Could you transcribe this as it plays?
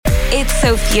It's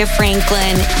Sophia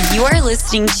Franklin. You are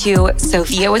listening to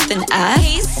Sophia with an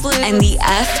F, and the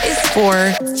F is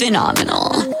for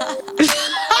phenomenal.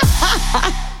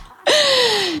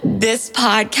 This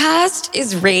podcast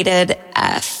is rated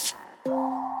F.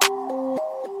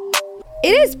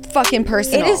 It is fucking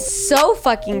personal. It is so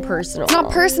fucking personal. It's not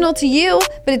personal to you,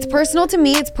 but it's personal to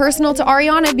me. It's personal to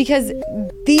Ariana because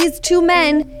these two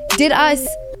men did us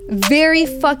very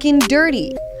fucking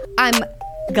dirty. I'm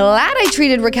glad I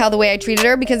treated Raquel the way I treated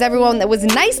her because everyone that was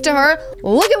nice to her,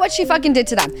 look at what she fucking did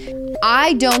to them.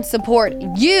 I don't support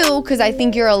you because I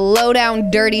think you're a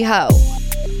low-down dirty hoe.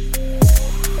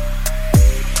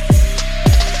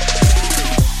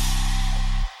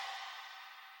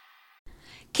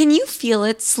 Can you feel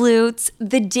it, Sloots?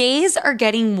 The days are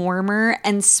getting warmer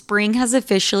and spring has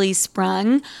officially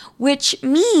sprung, which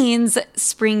means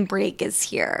spring break is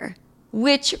here.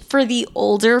 Which for the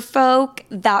older folk,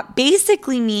 that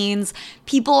basically means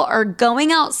people are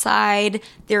going outside,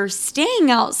 they're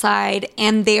staying outside,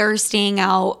 and they are staying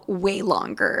out way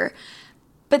longer.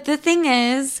 But the thing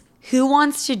is, who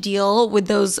wants to deal with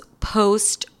those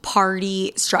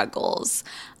post-party struggles?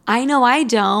 I know I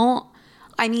don't.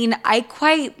 I mean, I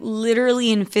quite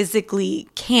literally and physically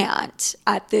can't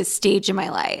at this stage in my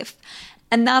life.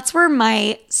 And that's where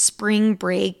my spring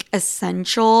break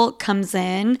essential comes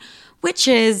in, which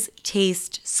is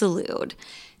Taste Salud.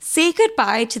 Say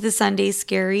goodbye to the Sunday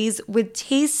scaries with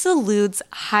Taste Salud's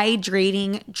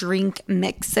hydrating drink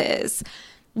mixes.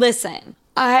 Listen,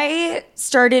 I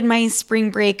started my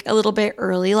spring break a little bit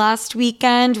early last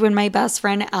weekend when my best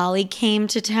friend Allie came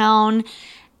to town.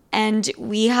 And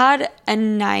we had a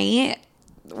night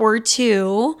or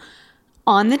two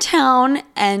on the town,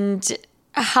 and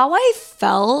how I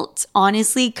felt,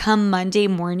 honestly, come Monday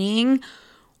morning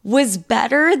was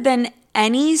better than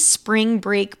any spring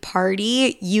break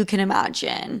party you can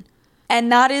imagine. And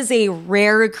that is a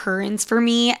rare occurrence for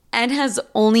me and has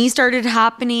only started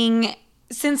happening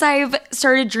since I've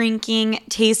started drinking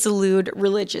Taste Salud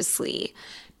religiously.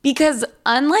 Because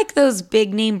unlike those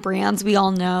big name brands we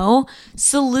all know,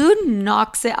 Salud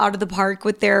knocks it out of the park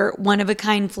with their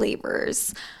one-of-a-kind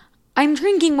flavors. I'm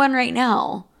drinking one right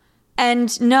now.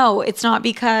 And no, it's not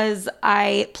because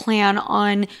I plan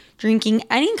on drinking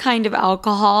any kind of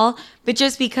alcohol, but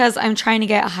just because I'm trying to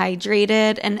get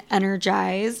hydrated and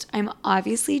energized. I'm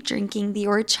obviously drinking the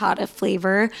horchata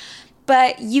flavor.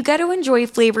 But you get to enjoy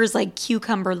flavors like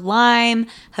cucumber lime,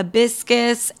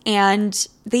 hibiscus, and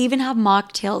they even have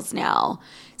mocktails now.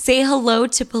 Say hello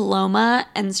to Paloma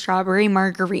and strawberry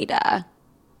margarita.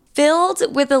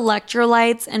 Filled with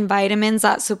electrolytes and vitamins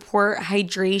that support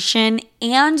hydration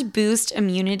and boost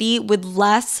immunity with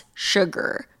less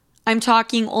sugar. I'm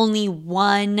talking only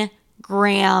 1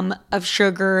 gram of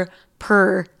sugar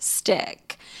per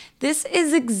stick. This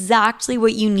is exactly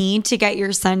what you need to get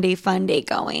your Sunday fun day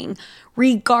going,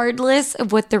 regardless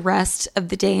of what the rest of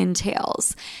the day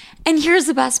entails. And here's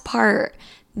the best part.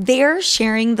 They're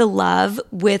sharing the love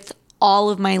with all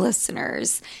of my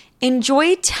listeners.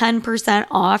 Enjoy 10%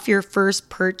 off your first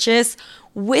purchase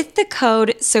with the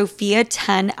code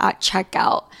SOFIA10 at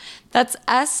checkout. That's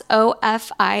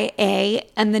SOFIA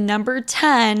and the number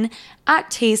 10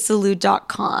 at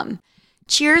tastesalud.com.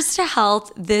 Cheers to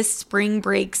health this spring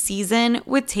break season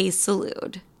with Taste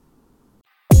Salud.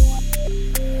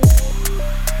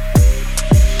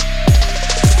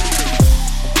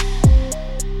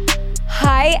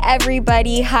 Hi,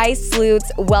 everybody. Hi,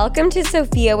 Sloots. Welcome to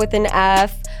Sophia with an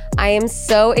F. I am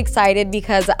so excited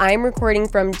because I'm recording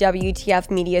from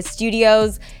WTF Media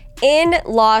Studios in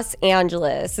Los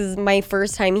Angeles. This is my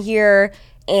first time here,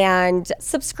 and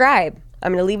subscribe.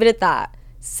 I'm going to leave it at that.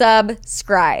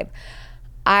 Subscribe.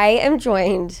 I am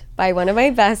joined by one of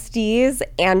my besties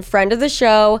and friend of the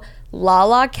show,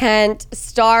 Lala Kent,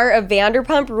 star of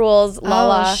Vanderpump Rules.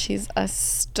 Lala. Oh, she's a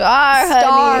star,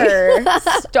 honey.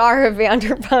 Star of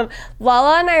Vanderpump.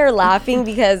 Lala and I are laughing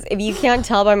because if you can't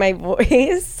tell by my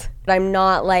voice, I'm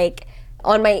not like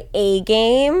on my A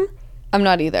game. I'm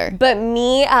not either. But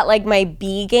me at like my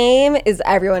B game is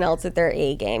everyone else at their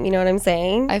A game. You know what I'm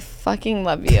saying? I fucking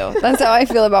love you. That's how I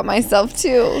feel about myself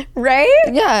too. Right?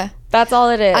 Yeah. That's all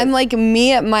it is. I'm like,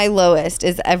 me at my lowest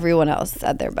is everyone else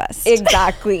at their best.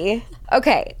 Exactly.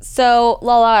 Okay, so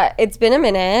Lala, it's been a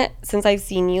minute since I've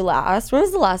seen you last. When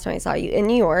was the last time I saw you? In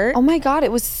New York? Oh my God,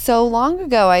 it was so long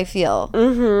ago, I feel.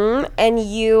 Mm-hmm. And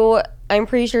you, I'm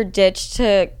pretty sure, ditched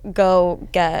to go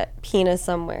get penis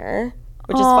somewhere,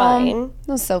 which is fine.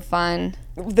 It was so fun.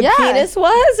 The penis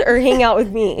was, or hang out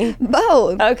with me?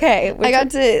 Both. Okay.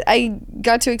 I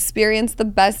got to experience the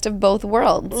best of both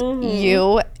worlds. Mm-hmm.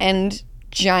 You and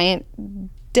giant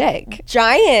dick.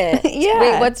 Giant? Yeah.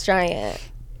 Wait, what's giant?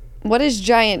 What is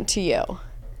giant to you?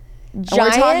 And we're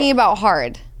Giant? talking about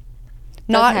hard.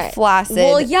 Not Okay. flaccid,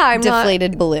 Well, yeah, I'm not-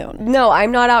 deflated balloon. No,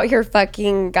 I'm not out here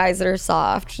fucking guys that are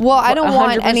soft. Well, I don't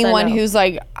want 100% anyone no. who's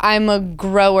like, I'm a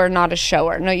grower, not a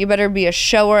shower. No, you better be a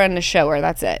shower and a shower.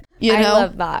 That's it. You know? I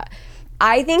love that.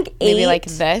 I think 8. Maybe like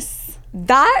this.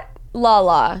 That,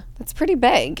 Lala. That's pretty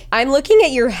big. I'm looking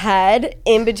at your head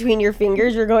in between your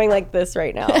fingers. You're going like this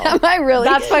right now. Am I really?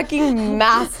 That's fucking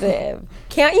massive.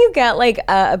 Can't you get like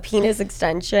a penis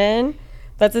extension?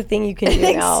 That's a thing you can do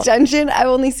now. Extension? I've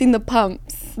only seen the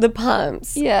pumps. The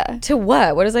pumps. Yeah. To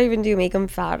what? What does that even do? Make them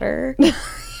fatter?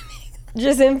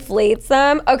 Just inflates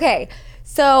them? Okay.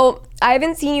 So I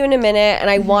haven't seen you in a minute and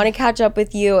I want to catch up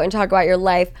with you and talk about your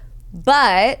life.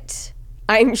 But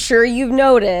I'm sure you've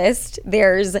noticed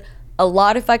there's a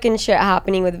lot of fucking shit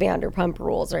happening with Vanderpump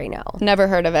Rules right now. Never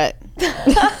heard of it.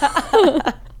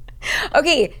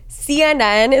 Okay.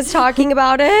 CNN is talking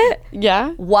about it.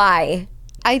 Yeah. Why?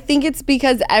 I think it's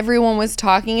because everyone was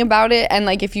talking about it, and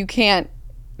like if you can't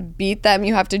beat them,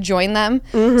 you have to join them.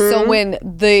 So when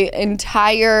the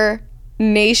entire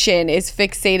nation is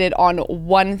fixated on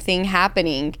one thing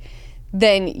happening,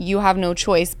 then you have no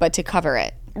choice but to cover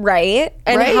it. Right?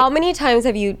 And Right? how many times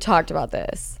have you talked about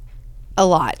this? A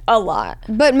lot. A lot.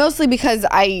 But mostly because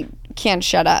I can't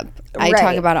shut up. I Right.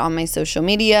 talk about it on my social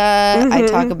media. I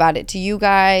talk about it to you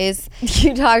guys.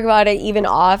 You talk about it even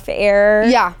off air.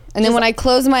 Yeah. And then when I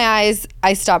close my eyes,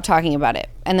 I stop talking about it.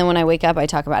 And then when I wake up, I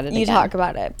talk about it You again. talk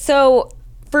about it. So,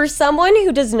 for someone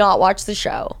who does not watch the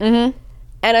show and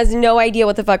has no idea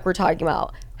what the fuck we're talking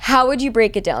about, how would you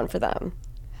break it down for them?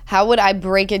 How would I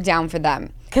break it down for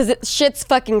them? Because shit's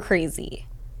fucking crazy.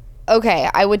 Okay,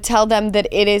 I would tell them that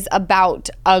it is about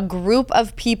a group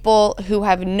of people who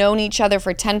have known each other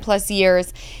for 10 plus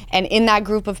years. And in that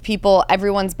group of people,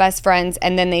 everyone's best friends.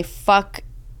 And then they fuck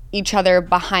each other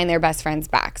behind their best friends'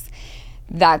 backs.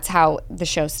 That's how the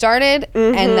show started.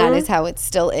 And that is how it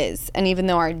still is. And even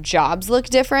though our jobs look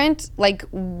different, like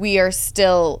we are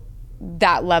still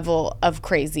that level of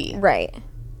crazy. Right.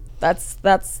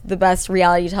 That's the best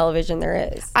reality television there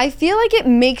is. I feel like it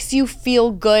makes you feel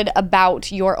good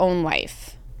about your own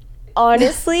life.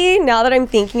 Honestly, now that I'm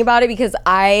thinking about it, because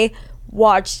I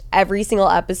watched every single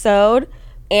episode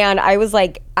and I was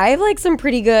like, I have like some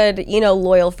pretty good,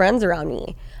 loyal friends around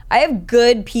me. I have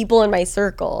good people in my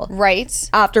circle Right?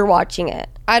 after watching it.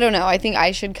 I don't know. I think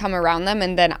I should come around them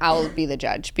and then I'll be the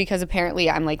judge because apparently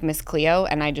I'm like Miss Cleo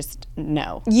and I just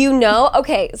know. You know?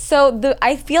 Okay, so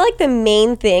I feel like the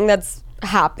main thing that's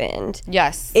happened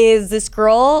Yes. is this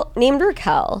girl named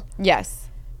Raquel Yes.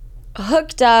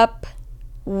 hooked up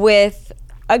with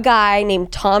a guy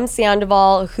named Tom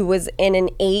Sandoval who was in an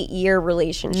 8-year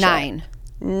relationship.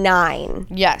 9.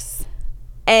 Yes.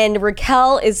 And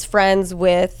Raquel is friends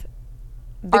with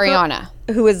Ariana.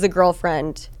 who is the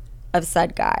girlfriend of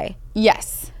said guy.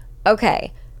 Yes.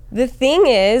 Okay. The thing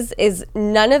is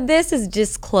none of this is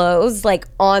disclosed like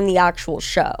on the actual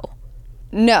show.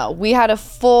 No, we had a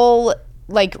full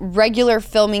like regular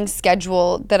filming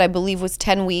schedule that I believe was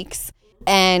 10 weeks.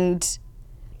 And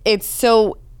it's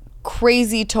so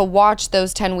crazy to watch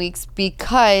those 10 weeks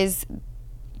because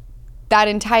that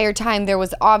entire time there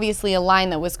was obviously a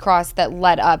line that was crossed that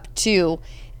led up to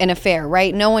an affair,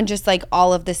 right? No one just like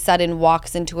all of the sudden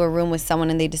walks into a room with someone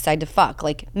and they decide to fuck.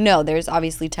 Like, no, there's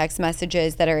obviously text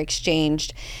messages that are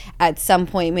exchanged at some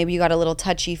point. Maybe you got a little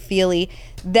touchy-feely.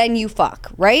 Then you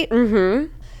fuck, right?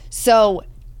 Mm-hmm. So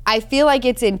I feel like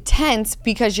it's intense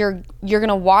because you're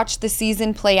gonna watch the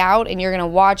season play out and you're gonna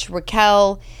watch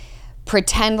Raquel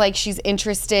pretend like she's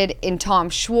interested in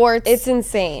Tom Schwartz. It's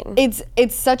insane. It's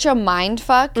such a mind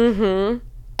fuck. Mm-hmm.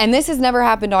 And this has never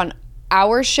happened on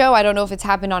our show. I don't know if it's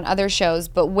happened on other shows,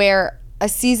 but where a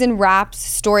season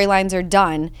wraps, storylines are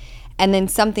done, and then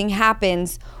something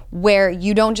happens where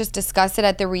you don't just discuss it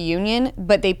at the reunion,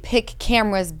 but they pick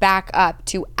cameras back up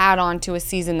to add on to a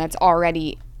season that's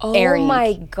already airing. Oh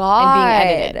my God. And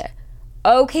being edited.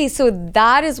 Okay, so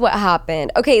that is what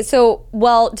happened. Okay, so,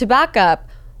 well, to back up,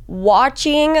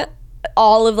 watching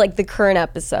all of like the current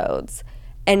episodes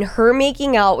and her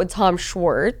making out with Tom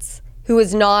Schwartz, who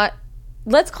is not,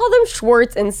 let's call them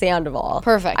Schwartz and Sandoval.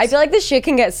 Perfect. I feel like this shit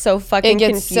can get so fucking It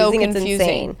gets so confusing. It's confusing.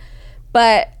 insane.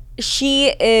 But she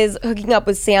is hooking up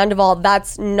with Sandoval.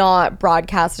 That's not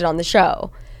broadcasted on the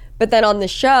show. But then on the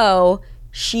show,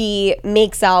 she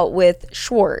makes out with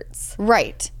Schwartz.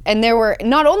 Right. And there were,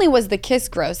 not only was the kiss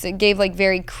gross, it gave like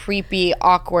very creepy,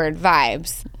 awkward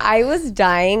vibes. I was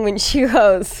dying when she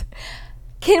goes,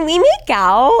 "Can we make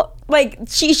out?" Like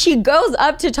she goes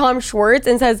up to Tom Schwartz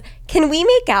and says, "Can we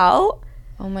make out?"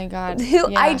 Oh my God.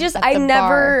 Who Yeah, I at the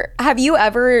never, have you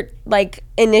ever like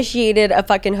initiated a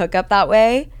fucking hookup that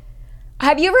way?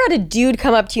 Have you ever had a dude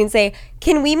come up to you and say,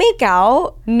 "Can we make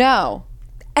out?" No.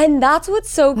 And that's what's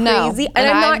so No. crazy. And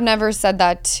I'm I've not, never said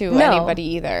that to anybody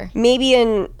either. maybe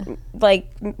in like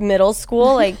middle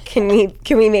school, like, can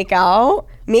we make out?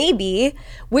 Maybe,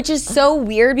 which is so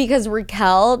weird because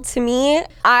Raquel, to me,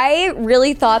 I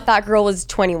really thought that girl was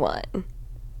 21.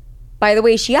 By the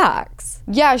way she acts.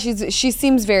 Yeah, she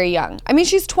seems very young. I mean,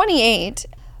 she's 28,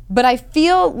 but I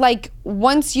feel like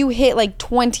once you hit like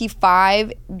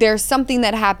 25, there's something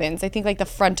that happens. I think like the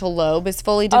frontal lobe is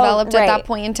fully developed at that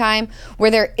point in time where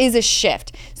there is a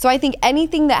shift. So I think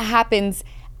anything that happens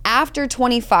after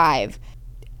 25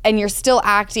 and you're still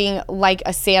acting like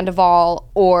a Sandoval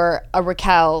or a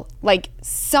Raquel, like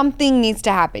something needs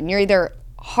to happen. You're either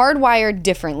hardwired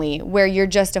differently where you're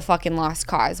just a fucking lost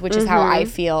cause, which is how I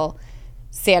feel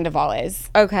Sandoval is.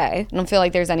 Okay. I don't feel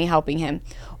like there's any helping him.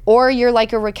 Or you're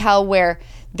like a Raquel where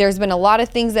there's been a lot of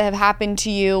things that have happened to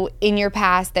you in your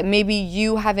past that maybe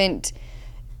you haven't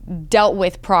dealt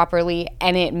with properly,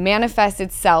 and it manifests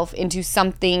itself into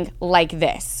something like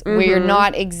this, where you're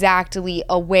not exactly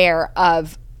aware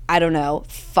of, I don't know,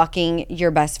 fucking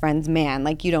your best friend's man.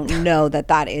 Like, you don't know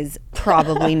that is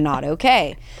probably not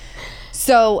okay.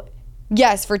 So,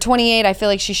 yes, for 28, I feel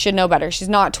like she should know better. She's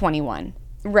not 21.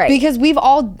 Right. Because we've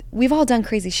all done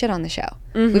crazy shit on the show.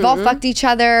 We've all fucked each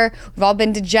other. We've all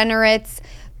been degenerates.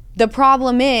 The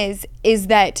problem is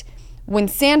that when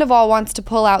Sandoval wants to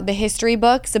pull out the history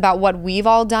books about what we've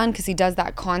all done, because he does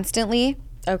that constantly.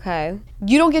 Okay.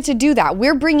 You don't get to do that.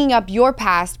 We're bringing up your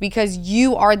past because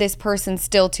you are this person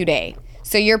still today.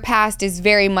 So your past is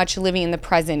very much living in the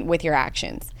present with your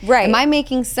actions. Right. Am I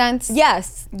making sense?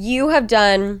 Yes. You have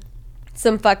done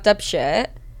some fucked up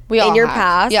shit in your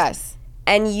past. Yes.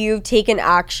 And you've taken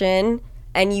action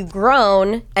and you've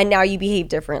grown and now you behave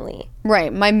differently.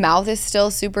 Right. My mouth is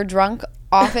still super drunk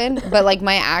often, but like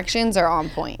my actions are on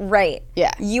point. Right.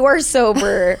 Yeah. You are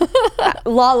sober.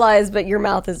 Lala is, but your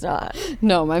mouth is not.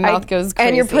 No, my mouth goes crazy.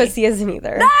 And your pussy isn't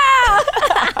either.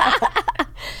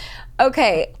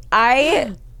 Okay.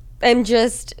 I am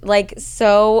just like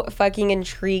so fucking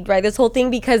intrigued by this whole thing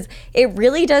because it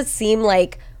really does seem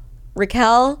like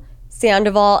Raquel,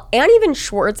 Sandoval, and even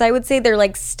Schwartz, I would say they're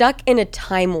like stuck in a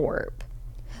time warp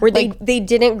where they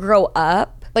didn't grow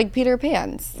up. Like Peter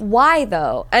Pan's. Why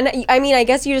though? And I mean, I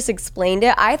guess you just explained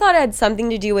it. I thought it had something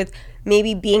to do with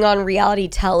maybe being on reality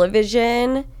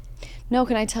television. No,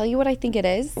 can I tell you what I think it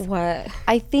is? What?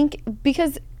 I think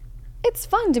because it's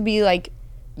fun to be like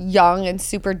young and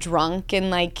super drunk and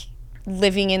like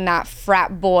living in that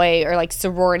frat boy or like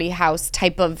sorority house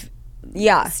type of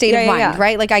state of mind,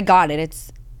 right? Like I got it.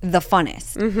 It's the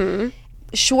funnest.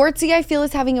 Schwartzy, I feel,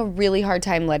 is having a really hard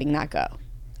time letting that go.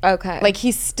 Okay. Like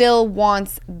he still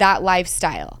wants that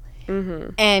lifestyle.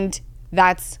 And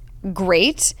that's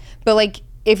great. But like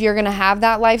if you're going to have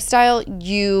that lifestyle,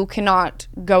 you cannot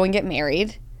go and get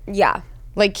married. Yeah.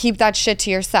 Like keep that shit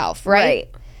to yourself, right?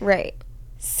 Right.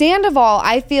 Sandoval,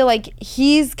 I feel like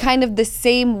he's kind of the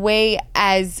same way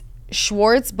as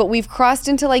Schwartz, but we've crossed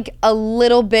into like a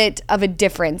little bit of a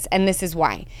difference, and this is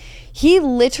why. He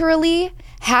literally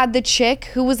had the chick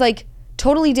who was like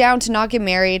totally down to not get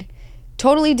married,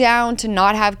 totally down to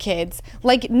not have kids,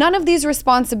 like none of these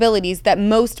responsibilities that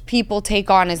most people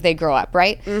take on as they grow up,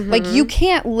 right? Like you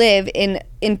can't live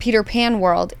in Peter Pan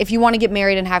world if you want to get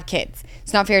married and have kids.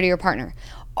 It's not fair to your partner.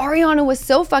 Ariana was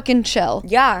so fucking chill.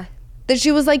 Yeah. That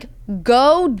she was like,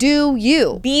 go do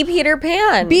you. Be Peter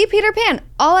Pan. Be Peter Pan.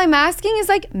 All I'm asking is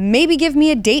like, maybe give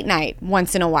me a date night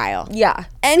once in a while. Yeah.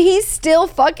 And he still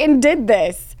fucking did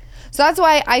this. So that's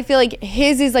why I feel like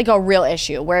his is like a real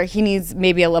issue where he needs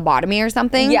maybe a lobotomy or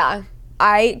something. Yeah.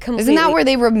 I completely... Isn't that where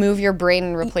they remove your brain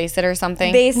and replace it or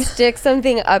something? They stick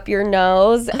something up your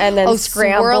nose and then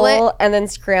swirl it? and then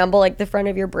scramble like the front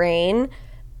of your brain.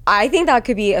 I think that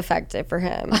could be effective for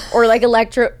him. Or like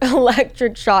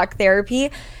electric shock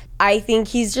therapy. I think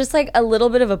he's just like a little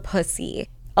bit of a pussy.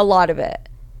 A lot of it.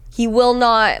 He will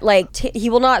not like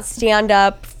he will not stand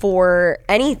up for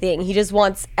anything. He just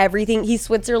wants everything. He's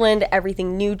Switzerland,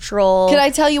 everything neutral. Can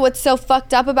I tell you what's so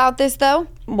fucked up about this though?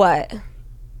 What?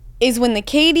 Is when the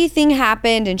Katie thing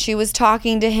happened and she was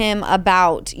talking to him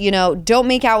about, you know, don't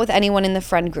make out with anyone in the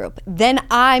friend group. Then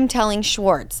I'm telling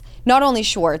Schwartz, not only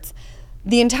Schwartz,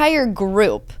 the entire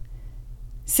group,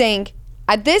 saying,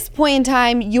 at this point in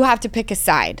time, you have to pick a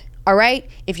side, all right?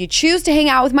 If you choose to hang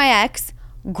out with my ex,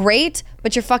 great,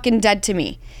 but you're fucking dead to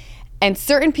me. And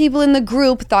certain people in the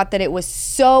group thought that it was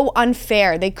so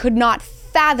unfair. They could not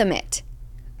fathom it.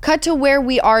 Cut to where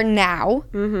we are now.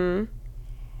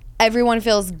 everyone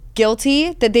feels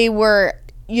guilty that they were,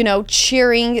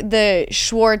 cheering the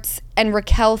Schwartz and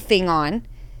Raquel thing on.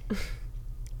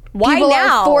 Why People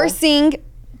now? are forcing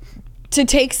to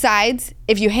take sides.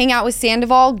 If you hang out with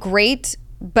Sandoval, great,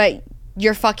 but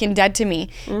you're fucking dead to me.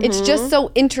 It's just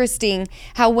so interesting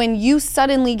how when you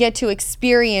suddenly get to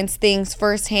experience things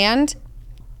firsthand,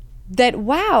 that,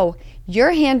 wow,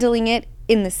 you're handling it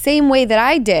in the same way that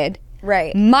I did.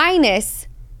 Right. Minus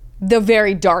the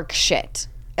very dark shit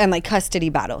and like custody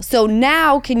battle. So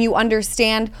now can you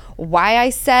understand why I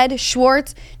said,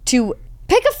 Schwartz, to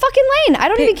pick a fucking lane? I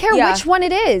don't even care which one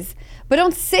it is. But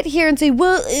don't sit here and say,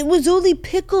 well, it was only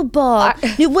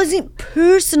pickleball. It wasn't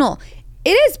personal.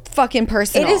 It is fucking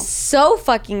personal. It is so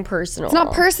fucking personal. It's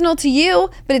not personal to you,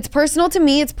 but it's personal to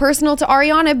me. It's personal to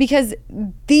Ariana because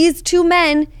these two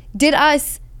men did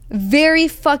us very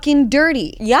fucking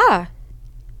dirty. Yeah.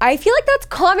 I feel like that's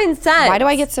common sense. Why do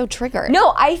I get so triggered?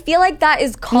 No, I feel like that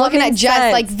is common sense. I'm looking at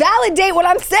Jess like, validate what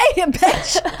I'm saying,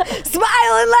 bitch.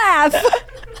 Smile and laugh.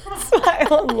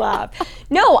 Smile and laugh.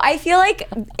 No, I feel like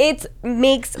it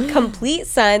makes complete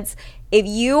sense if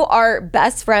you are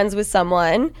best friends with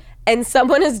someone and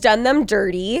someone has done them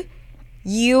dirty,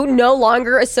 you no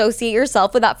longer associate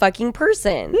yourself with that fucking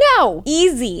person. No.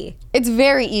 Easy. It's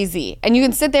very easy. And you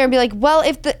can sit there and be like, well,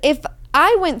 if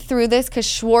I went through this, because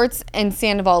Schwartz and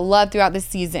Sandoval love throughout the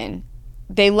season,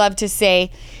 they love to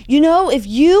say, if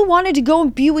you wanted to go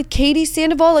and be with Katie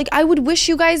Sandoval, like, I would wish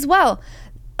you guys well.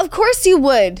 Of course you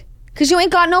would, because you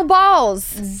ain't got no balls.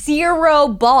 0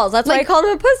 balls. That's why I call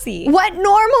him a pussy. What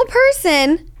normal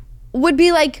person would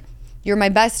be like, you're my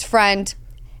best friend,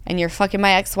 and you're fucking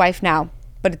my ex-wife now,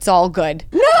 but it's all good.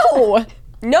 No.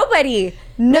 Nobody.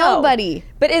 Nobody.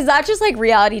 But is that just like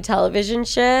reality television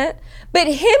shit? But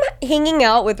him hanging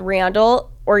out with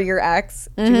Randall or your ex,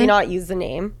 do we not use the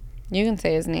name? You can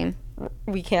say his name.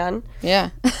 We can. Yeah.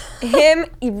 Him,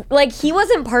 like, he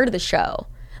wasn't part of the show.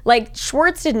 Like,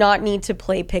 Schwartz did not need to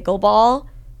play pickleball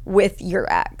with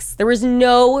your ex. There was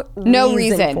no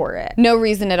reason for it. No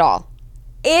reason at all.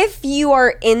 If you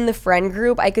are in the friend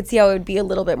group, I could see how it would be a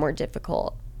little bit more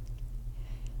difficult.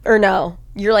 Or no.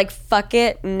 You're like, fuck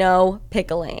it, no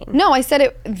pickling. No, I said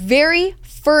it very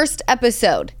first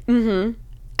episode. Mm-hmm.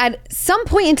 At some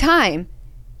point in time,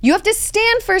 you have to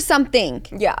stand for something.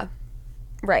 Yeah.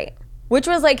 Right. Which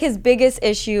was like his biggest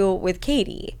issue with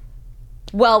Katie.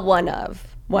 Well, one of.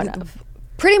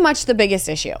 Pretty much the biggest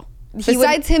issue.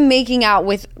 Besides him making out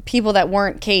with people that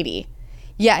weren't Katie.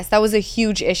 Yes, that was a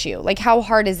huge issue. Like, how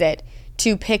hard is it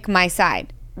to pick my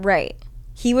side? Right.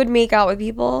 He would make out with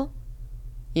people?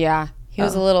 Yeah. He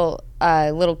was a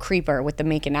little creeper with the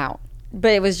making out.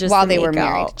 But it was just while they were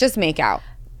married. Just make out.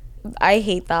 I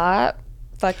hate that.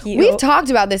 Fuck you. We've talked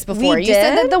about this before. We you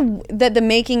said did? that the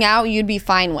making out you'd be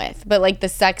fine with, but like the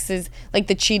sex is, like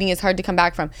the cheating is hard to come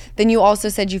back from. Then you also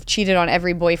said you've cheated on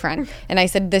every boyfriend. And I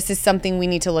said this is something we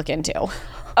need to look into.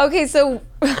 Okay, so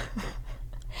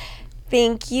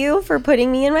thank you for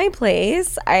putting me in my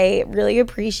place. I really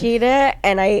appreciate it.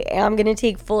 And I am going to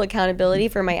take full accountability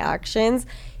for my actions.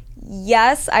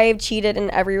 Yes, I have cheated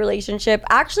in every relationship.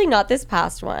 Actually, not this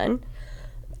past one.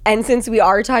 And since we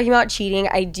are talking about cheating,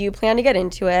 I do plan to get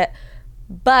into it.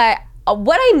 But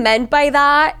what I meant by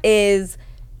that is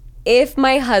if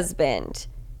my husband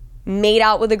made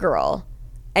out with a girl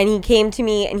and he came to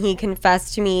me and he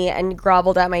confessed to me and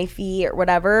groveled at my feet or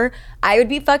whatever, I would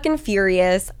be fucking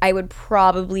furious. I would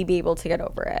probably be able to get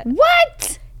over it.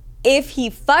 What? If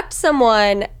he fucked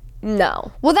someone,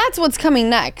 no. Well, that's what's coming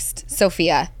next,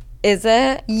 Sophia. Is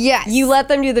it? Yes. You let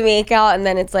them do the makeout and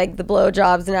then it's like the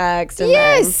blowjobs next. And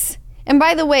yes. And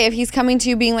by the way, if he's coming to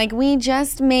you being like, we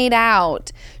just made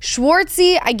out,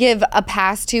 Schwartzy, I give a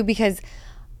pass to because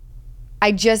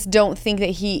I just don't think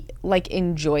that he like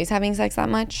enjoys having sex that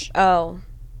much. Oh.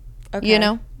 Okay. You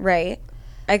know? Right.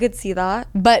 I could see that.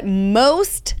 But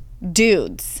most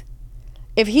dudes,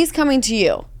 if he's coming to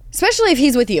you, especially if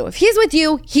he's with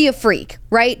you, he a freak,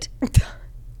 right?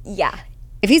 Yeah.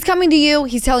 If he's coming to you,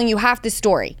 he's telling you half the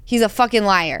story. He's a fucking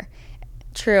liar.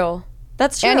 True.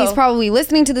 That's true. And he's probably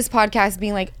listening to this podcast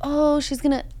being like, oh, she's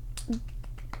going to...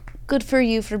 Good for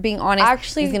you for being honest.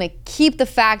 Actually, he's going to keep the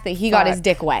fact that he got his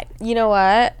dick wet. You know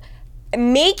what?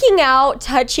 Making out,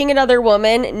 touching another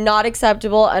woman, not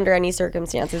acceptable under any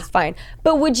circumstances. Fine.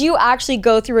 But would you actually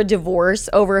go through a divorce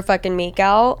over a fucking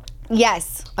makeout?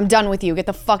 Yes. I'm done with you. Get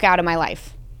the fuck out of my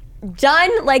life.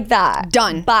 Done like that?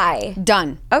 Done. Bye.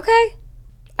 Done. Okay.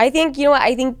 I think, you know what?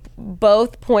 I think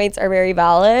both points are very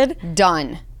valid.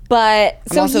 Done. But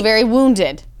I'm also very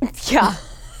wounded. Yeah.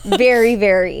 Very,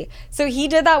 very. So he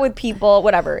did that with people,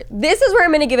 whatever. This is where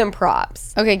I'm going to give him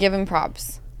props. Okay, give him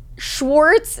props.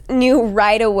 Schwartz knew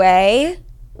right away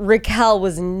Raquel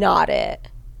was not it.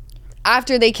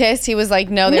 After they kissed, he was like,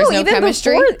 no, there's no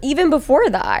chemistry. Even before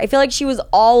that, I feel like she was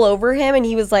all over him, and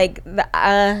he was like,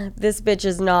 this bitch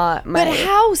is not my... But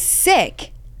how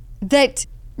sick that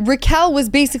Raquel was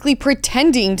basically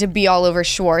pretending to be all over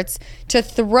Schwartz to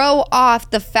throw off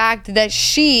the fact that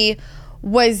she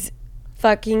was...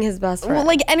 fucking his best friend. Well,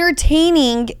 like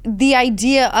entertaining the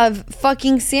idea of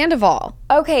fucking Scandoval.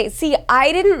 Okay, see,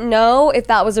 I didn't know if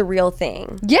that was a real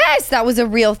thing. Yes, that was a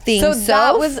real thing. So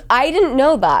that was, I didn't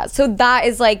know that. So that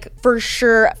is like for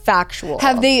sure factual.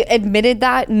 Have they admitted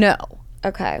that? No.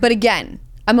 Okay. But again,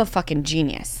 I'm a fucking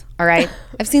genius, all right?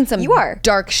 I've seen some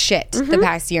dark shit the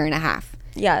past year and a half.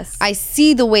 Yes. I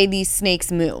see the way these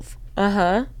snakes move.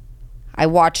 Uh-huh. I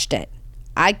watched it.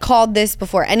 I called this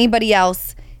before anybody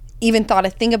else even thought a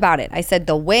thing about it. I said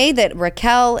the way that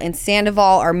Raquel and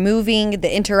Sandoval are moving,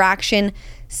 the interaction,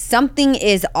 something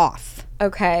is off.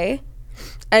 Okay.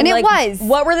 And it was.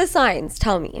 What were the signs?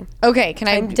 Tell me. Okay, can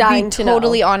I be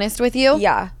totally honest with you?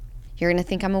 Yeah. You're going to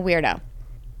think I'm a weirdo.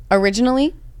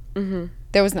 Originally,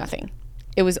 there was nothing.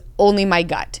 It was only my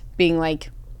gut being like,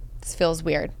 this feels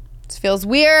weird. This feels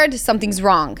weird. Something's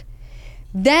wrong.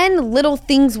 Then little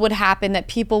things would happen that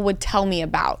people would tell me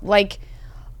about. Like,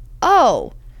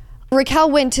 oh,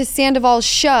 Raquel went to Sandoval's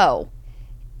show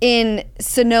in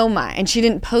Sonoma and she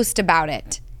didn't post about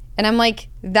it. And I'm like,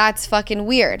 that's fucking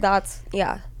weird.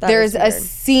 There's a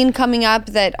scene coming up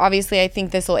that obviously I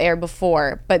think this will air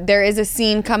before, but there is a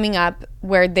scene coming up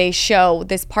where they show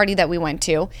this party that we went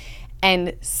to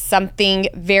and something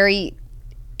very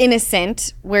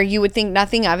innocent where you would think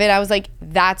nothing of it. I was like,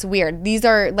 that's weird. These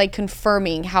are like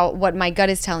confirming what my gut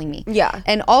is telling me. Yeah.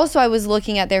 And also I was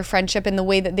looking at their friendship and the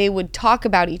way that they would talk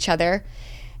about each other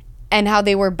and how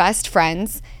they were best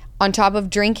friends on top of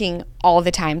drinking all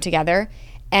the time together.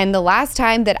 And the last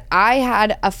time that I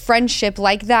had a friendship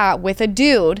like that with a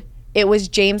dude, it was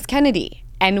James Kennedy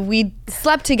and we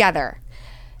slept together.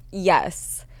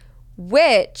 Yes.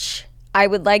 Which I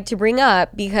would like to bring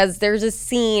up because there's a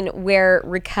scene where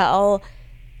Raquel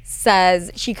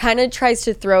says, she kind of tries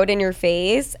to throw it in your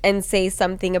face and say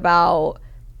something about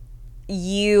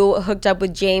you hooked up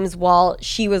with James while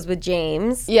she was with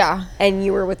James. Yeah. And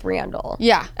you were with Randall.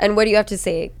 Yeah. And what do you have to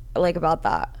say like about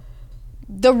that?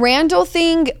 The Randall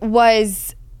thing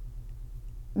was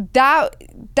that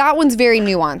one's very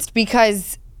nuanced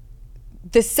because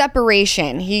the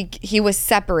separation, he was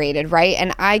separated, right?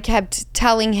 And I kept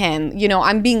telling him, you know,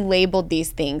 I'm being labeled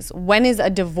these things. When is a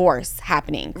divorce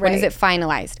happening? When is it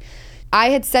finalized? I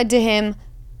had said to him,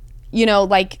 you know,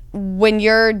 like when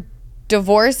your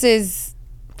divorce is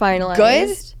finalized,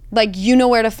 good, like you know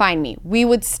where to find me. We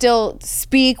would still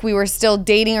speak. We were still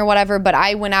dating or whatever, but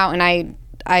I went out and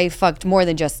I fucked more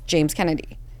than just James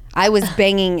Kennedy. I was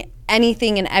banging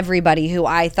anything and everybody who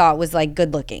I thought was like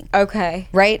good looking. Okay.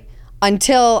 Right?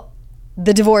 Until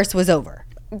the divorce was over.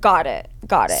 Got it.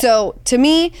 So to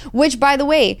me, which by the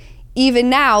way, even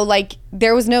now, like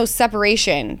there was no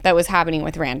separation that was happening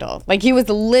with Randall. Like he was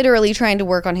literally trying to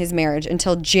work on his marriage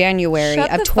until January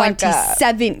of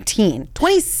 2017.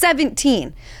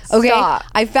 2017. Okay. Stop.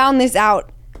 I found this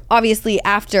out obviously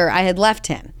after I had left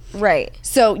him. Right.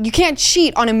 So you can't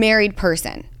cheat on a married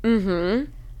person.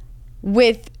 Mm-hmm.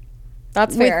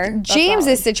 That's fair. With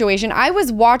James's situation, I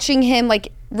was watching him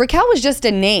like Raquel was just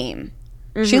a name.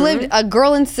 Mm-hmm. She lived a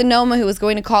girl in Sonoma who was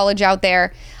going to college out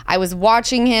there. I was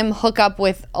watching him hook up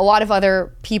with a lot of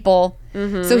other people.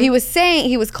 Mm-hmm. So he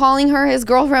was calling her his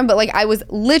girlfriend, but like I was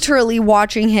literally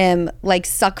watching him like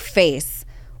suck face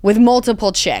with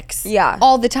multiple chicks. Yeah.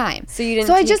 All the time. So you didn't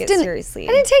take it seriously.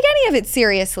 I didn't take any of it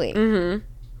seriously. Mm-hmm.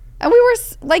 And we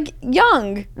were like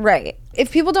young. Right.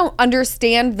 If people don't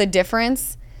understand the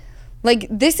difference, like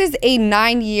this is a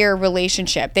 9-year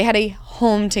relationship. They had a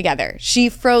home together. She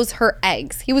froze her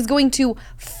eggs. He was going to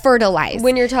fertilize.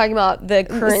 When you're talking about the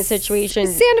current situation.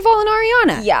 Sandoval and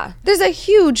Ariana. Yeah. There's a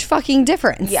huge fucking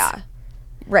difference. Yeah.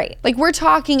 Right. Like we're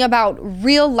talking about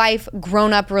real life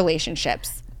grown up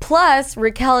relationships. Plus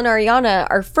Raquel and Ariana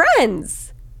are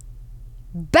friends.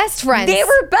 Best friends. They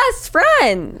were best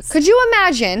friends. Could you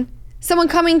imagine someone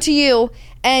coming to you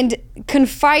and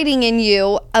confiding in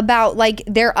you about like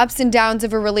their ups and downs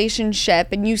of a relationship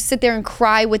and you sit there and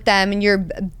cry with them and you're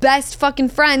best fucking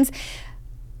friends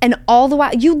and all the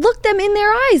while you look them in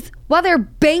their eyes while they're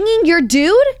banging your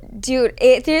dude? Dude,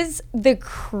 it is the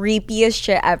creepiest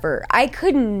shit ever. I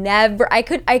can't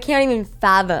even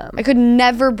fathom. I could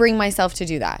never bring myself to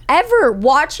do that. Ever.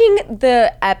 Watching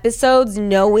the episodes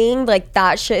knowing like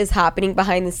that shit is happening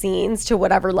behind the scenes to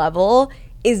whatever level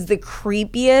is the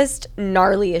creepiest,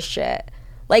 gnarliest shit.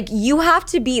 Like, you have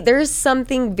to be, there's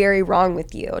something very wrong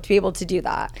with you to be able to do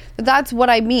that. But that's what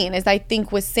I mean, is I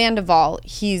think with Sandoval,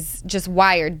 he's just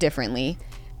wired differently.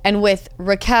 And with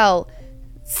Raquel,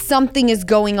 something is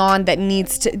going on that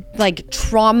needs to, like,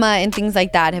 trauma and things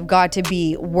like that have got to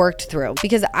be worked through.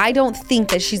 Because I don't think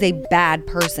that she's a bad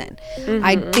person.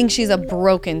 I think she's a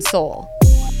broken soul.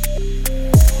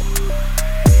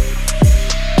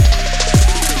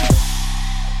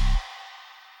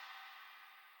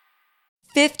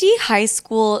 50 high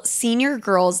school senior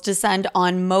girls descend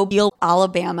on Mobile,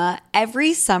 Alabama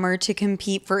every summer to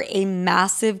compete for a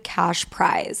massive cash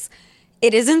prize.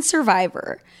 It isn't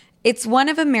Survivor. It's one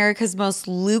of America's most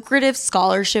lucrative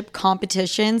scholarship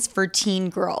competitions for teen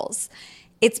girls.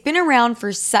 It's been around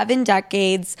for 7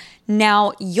 decades.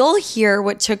 Now you'll hear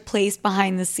what took place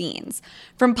behind the scenes.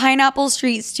 From Pineapple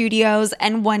Street Studios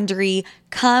and Wondery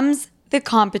comes the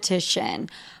competition.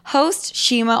 Host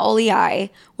Shima Oliai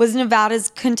was Nevada's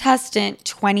contestant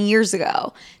 20 years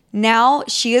ago. Now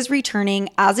she is returning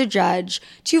as a judge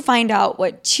to find out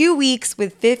what 2 weeks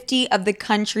with 50 of the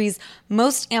country's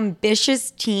most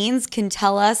ambitious teens can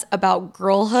tell us about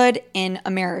girlhood in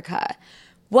America.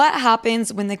 What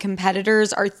happens when the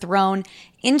competitors are thrown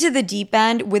into the deep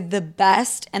end with the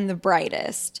best and the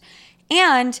brightest?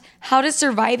 And how does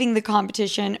surviving the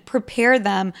competition prepare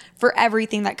them for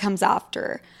everything that comes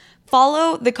after?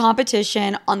 Follow the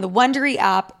competition on the Wondery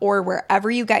app or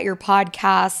wherever you get your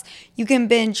podcasts. You can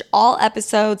binge all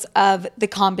episodes of the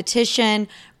competition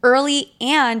early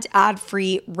and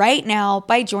ad-free right now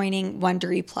by joining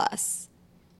Wondery Plus.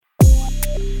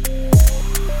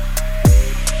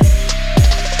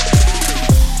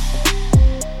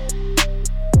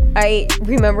 I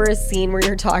remember a scene where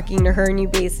you're talking to her and you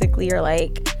basically are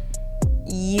like,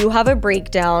 you have a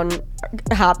breakdown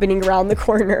happening around the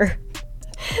corner.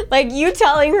 Like, you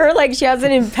telling her like she has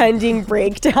an impending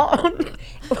breakdown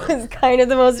was kind of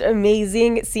the most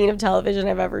amazing scene of television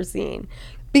I've ever seen.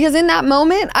 Because in that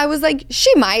moment, I was like,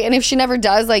 she might. And if she never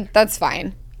does, like, that's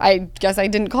fine. I guess I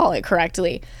didn't call it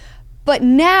correctly. But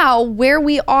now where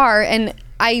we are, and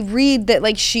I read that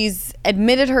like she's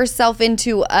admitted herself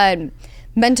into a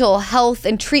mental health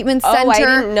and treatment center. Oh, I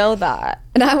didn't know that.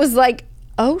 And I was like,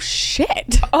 oh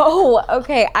shit. Oh,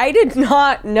 okay. I did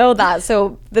not know that.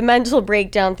 So the mental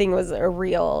breakdown thing was a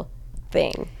real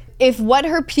thing. If what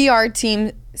her PR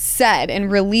team said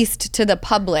and released to the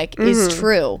public is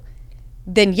true,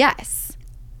 then yes.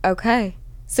 Okay.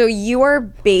 So you are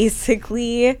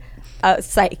basically a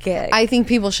psychic. I think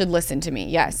people should listen to me.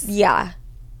 Yes. Yeah.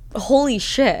 Holy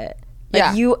shit.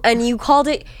 Like Yeah. you called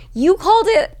it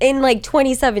in like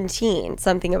 2017,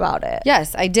 something about it.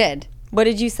 Yes, I did. What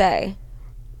did you say?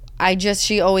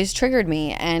 She always triggered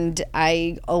me, and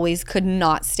I always could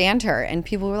not stand her. And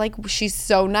people were like, she's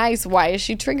so nice. Why is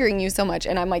she triggering you so much?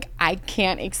 And I'm like, I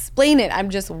can't explain it.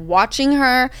 I'm just watching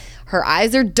her. Her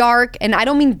eyes are dark. And I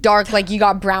don't mean dark like you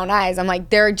got brown eyes. I'm like,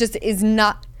 there just is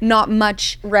not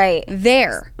much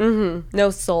there. Mm-hmm. No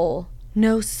soul.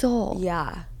 No soul.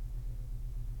 Yeah.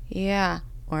 Yeah.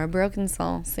 Or a broken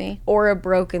soul, see? Or a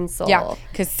broken soul. Yeah,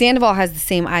 because Sandoval has the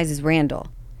same eyes as Randall.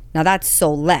 Now that's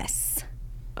soulless.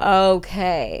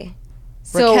 Okay.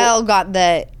 So Raquel got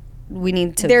the, we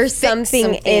need to there's fix something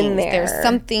some in things. there. There's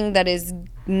something that is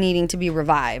needing to be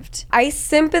revived. I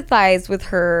sympathize with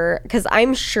her because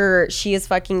I'm sure she is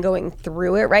fucking going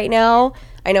through it right now.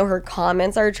 I know her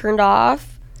comments are turned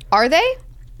off. Are they?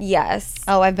 Yes.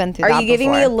 Oh, I've been through that Are you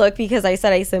giving me before. a look because I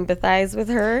said I sympathize with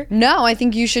her? No, I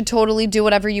think you should totally do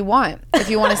whatever you want. If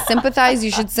you want to sympathize,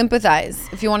 you should sympathize.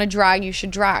 If you want to drag, you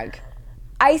should drag.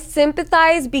 I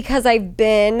sympathize because I've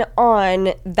been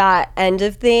on that end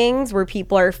of things where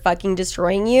people are fucking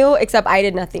destroying you, except I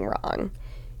did nothing wrong.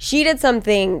 She did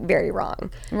something very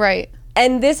wrong. Right.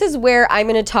 And this is where I'm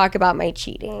going to talk about my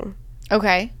cheating.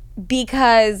 Okay.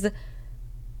 Because,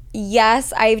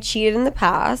 yes, I've cheated in the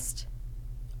past,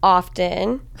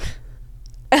 often,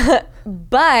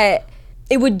 but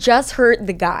it would just hurt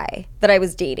the guy that I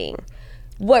was dating.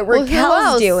 What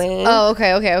Raquel's doing. Oh,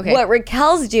 okay. What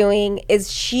Raquel's doing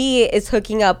is she is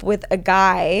hooking up with a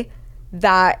guy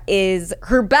that is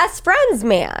her best friend's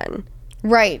man.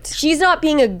 Right. She's not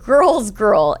being a girl's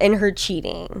girl in her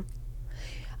cheating.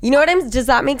 You know what does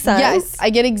that make sense? Yes,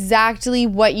 I get exactly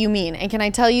what you mean. And can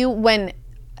I tell you, when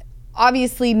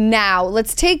obviously now,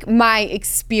 let's take my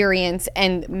experience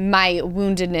and my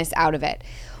woundedness out of it.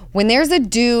 When there's a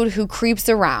dude who creeps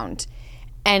around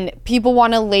And people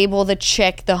want to label the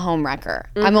chick the homewrecker.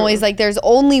 I'm always like, there's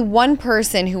only one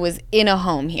person who was in a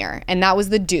home here, and that was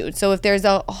the dude. So if there's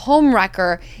a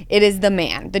homewrecker, it is the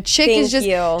man. The chick is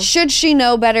just, should she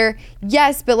know better?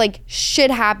 Yes, but like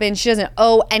shit happens. She doesn't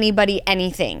owe anybody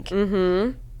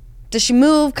anything. Does she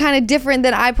move kind of different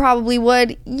than I probably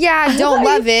would? Yeah, I don't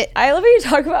love it. I love how you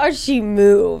talk about how she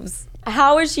moves.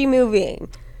 How is she moving?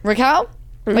 Raquel?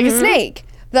 Like a snake.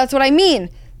 That's what I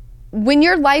mean. When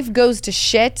your life goes to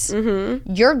shit,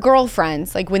 your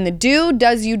girlfriends, like when the dude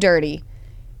does you dirty,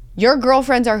 your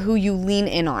girlfriends are who you lean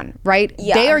in on, right?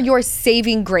 Yeah. They are your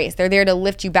saving grace. They're there to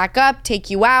lift you back up, take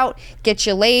you out, get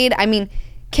you laid. I mean,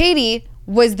 Katie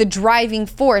was the driving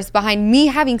force behind me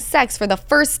having sex for the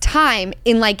first time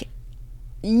in like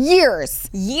years.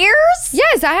 Years?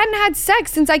 Yes, I hadn't had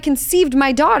sex since I conceived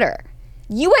my daughter.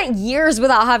 You went years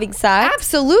without having sex?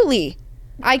 Absolutely.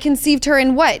 I conceived her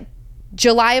in what?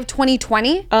 July of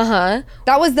 2020? Uh-huh.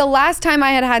 That was the last time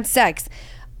I had had sex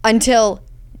until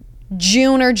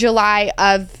June or July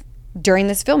of during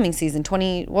this filming season.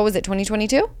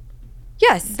 2022?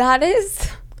 Yes. That is...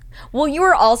 Well, you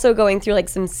were also going through like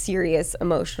some serious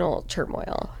emotional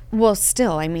turmoil. Well,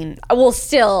 still, I mean... Well,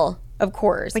 still, of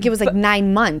course. Like it was like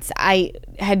 9 months. I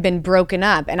had been broken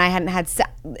up and I hadn't had sex.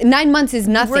 9 months is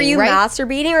nothing, Were you right?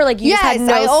 masturbating or like you just had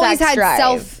no I always sex had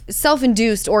drive?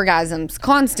 self-induced orgasms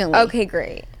constantly. Okay,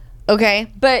 great.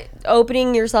 Okay? But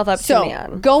opening yourself up to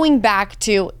man. Going back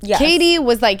to Katie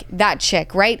was like that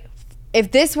chick, right?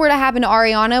 If this were to happen to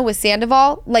Ariana with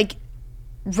Sandoval, like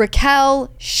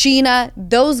Raquel, Sheena,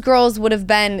 those girls would have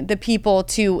been the people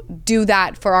to do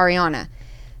that for Ariana.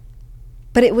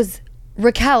 But it was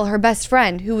Raquel, her best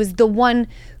friend, who was the one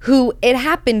who it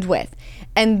happened with.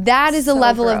 And that is a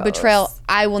level of betrayal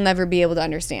I will never be able to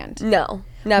understand. No,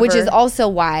 never. Which is also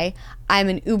why I'm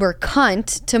an uber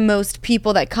cunt to most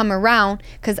people that come around,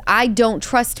 because I don't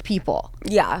trust people.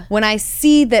 Yeah. When I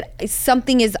see that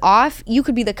something is off, you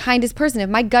could be the kindest person. If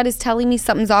my gut is telling me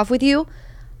something's off with you,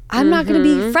 I'm not going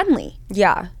to be friendly.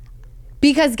 Yeah.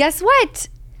 Because guess what?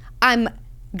 I'm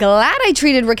glad I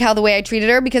treated Raquel the way I treated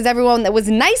her, because everyone that was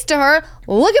nice to her,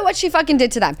 look at what she fucking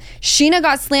did to them. Sheena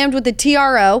got slammed with the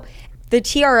TRO. The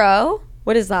TRO?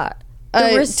 What is that?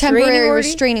 A temporary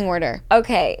restraining order.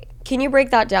 Okay. Can you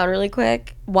break that down really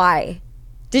quick? Why?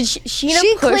 Did Sheena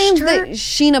She pushed claimed her? that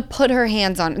Sheena put her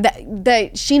hands on,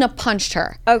 that Sheena punched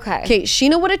her. Okay. Okay,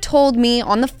 Sheena would have told me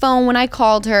on the phone when I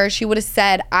called her, she would have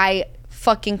said, I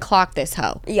fucking clocked this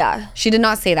hoe. Yeah. She did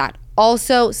not say that.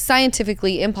 Also,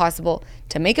 scientifically impossible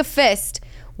to make a fist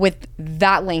with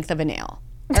that length of a nail.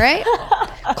 All right?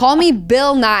 Call me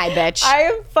Bill Nye, bitch. I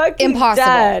am fucking Impossible.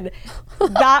 dead.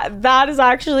 That is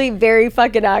actually very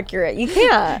fucking accurate. You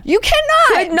can't. You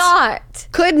cannot. Could not.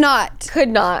 Could not. Could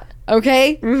not.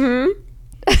 Okay?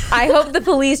 I hope the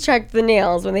police checked the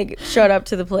nails when they showed up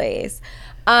to the place.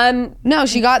 No,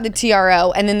 she got the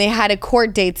TRO, and then they had a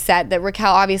court date set that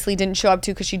Raquel obviously didn't show up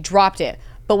to because she dropped it.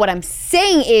 But what I'm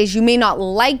saying is, you may not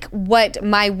like what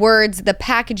my words, the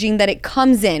packaging that it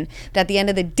comes in, but at the end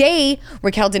of the day,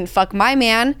 Raquel didn't fuck my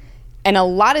man, and a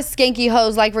lot of skanky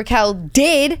hoes like Raquel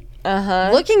did.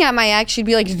 Looking at my ex, she'd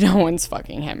be like, no one's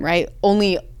fucking him, right?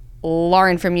 Only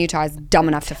Lauren from Utah is dumb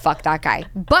enough to fuck that guy.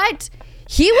 But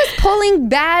he was pulling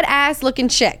badass looking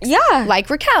chicks. Yeah. Like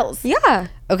Raquel's. Yeah.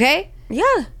 Okay?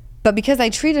 Yeah. But because I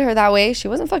treated her that way, she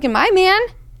wasn't fucking my man.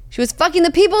 She was fucking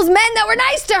the people's men that were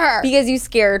nice to her. Because you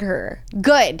scared her.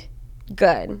 Good.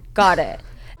 Good. Got it.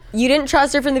 You didn't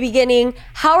trust her from the beginning.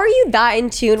 How are you that in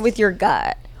tune with your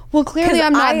gut? Well, clearly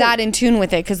I'm not that in tune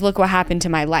with it, because look what happened to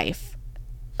my life.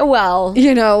 Well.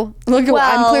 You know, I'm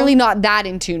clearly not that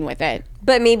in tune with it.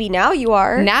 But maybe now you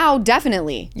are. Now,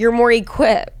 definitely. You're more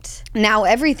equipped. Now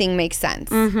everything makes sense.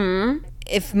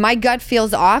 If my gut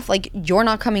feels off, like, you're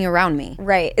not coming around me.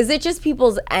 Right. Is it just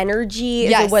people's energy?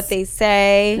 Is Yes. it what they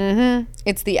say?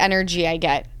 It's the energy I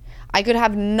get. I could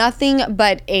have nothing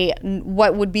but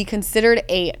what would be considered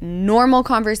a normal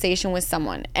conversation with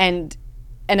someone, and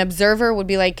an observer would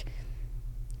be like,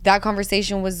 that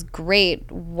conversation was great.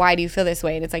 Why do you feel this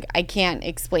way? And it's like, I can't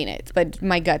explain it, but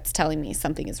my gut's telling me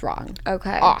something is wrong.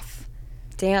 Okay. Off.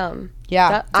 Damn.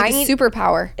 Yeah. It's like a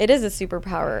superpower. It is a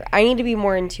superpower. I need to be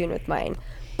more in tune with mine.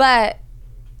 But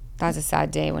that's a sad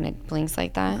day when it blinks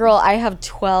like that. Girl, I have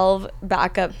 12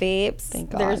 backup vapes.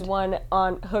 Thank God. There's one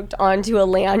hooked onto a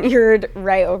lanyard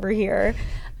right over here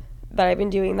that I've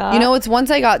been doing that. You know, it's once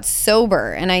I got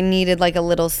sober and I needed like a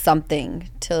little something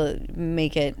to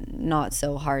make it not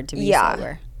so hard to be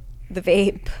sober. The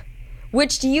vape.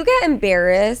 Which, do you get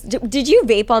embarrassed? Did you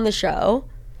vape on the show?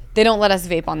 They don't let us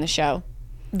vape on the show.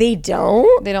 They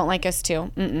don't? They don't like us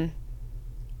to.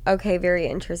 Okay, very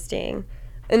interesting.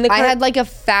 I had like a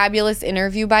fabulous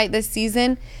interview bite this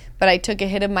season, but I took a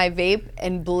hit of my vape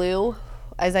and blew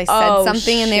as I said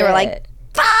something, and they were like,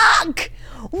 "Fuck!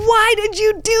 Why did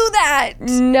you do that?"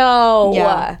 No.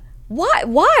 Yeah.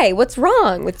 Why? What's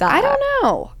wrong with that? I don't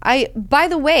know. By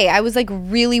the way, I was like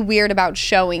really weird about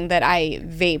showing that I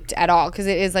vaped at all because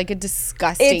it is like a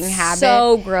disgusting habit. It's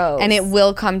so gross. And it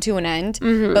will come to an end.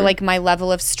 But like my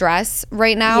level of stress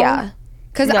right now. Yeah.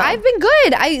 Because I've been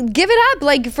good. I give it up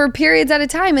like for periods at a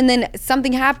time, and then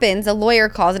something happens, a lawyer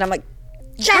calls, and I'm like,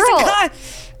 Jessica,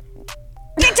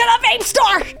 get to the vape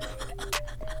store.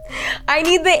 I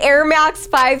need the Air Max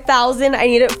 5000. I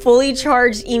need it fully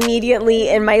charged immediately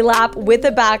in my lap with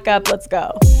a backup. Let's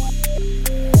go.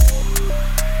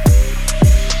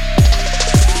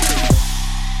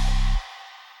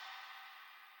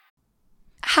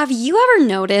 Have you ever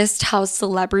noticed how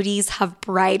celebrities have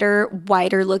brighter,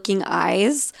 whiter looking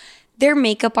eyes? Their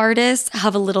makeup artists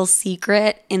have a little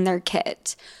secret in their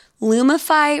kit.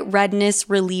 Lumify Redness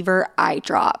Reliever Eye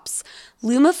Drops.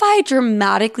 Lumify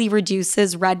dramatically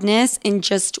reduces redness in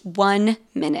just 1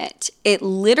 minute. It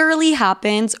literally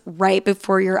happens right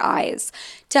before your eyes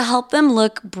to help them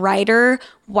look brighter,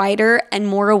 whiter, and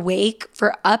more awake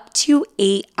for up to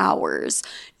 8 hours.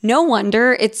 No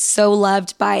wonder it's so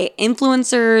loved by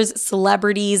influencers,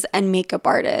 celebrities, and makeup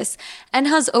artists, and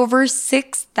has over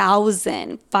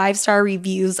 6,000 5-star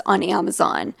reviews on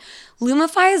Amazon.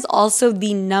 Lumify is also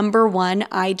the #1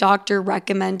 eye doctor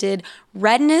recommended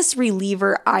redness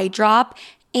reliever eye drop,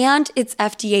 and it's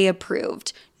FDA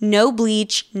approved. No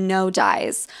bleach, no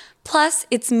dyes. Plus,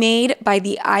 it's made by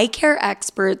the eye care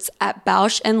experts at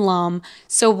Bausch & Lomb,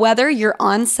 so whether you're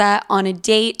on set, on a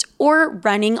date, or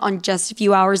running on just a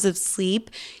few hours of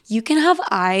sleep, you can have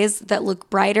eyes that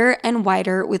look brighter and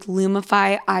whiter with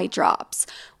Lumify eye drops.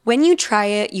 When you try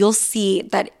it, you'll see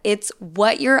that it's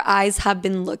what your eyes have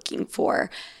been looking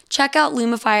for. Check out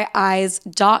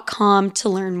LumifyEyes.com to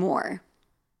learn more.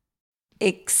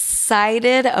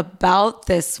 Excited about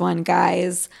this one,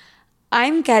 guys.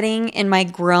 I'm getting in my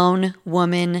grown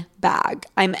woman bag.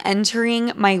 I'm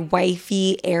entering my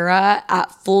wifey era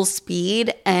at full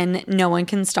speed, and no one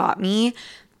can stop me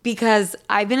because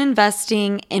I've been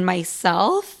investing in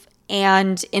myself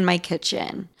and in my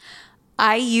kitchen.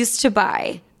 I used to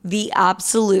buy the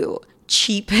absolute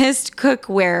cheapest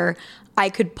cookware I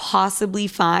could possibly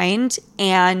find,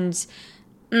 and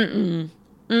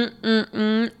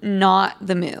not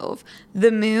the move.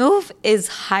 The move is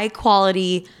high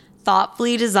quality,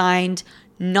 thoughtfully designed,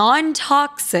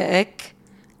 non-toxic,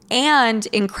 and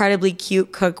incredibly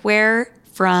cute cookware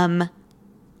from,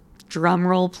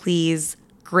 drumroll please,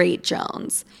 Great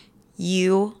Jones.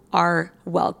 You are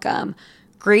welcome.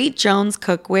 Great Jones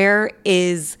cookware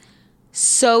is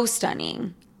so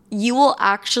stunning. You will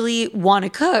actually want to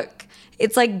cook.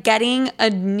 It's like getting a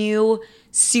new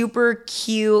super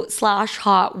cute /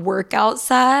 hot workout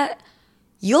set.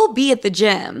 You'll be at the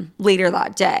gym later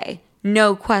that day.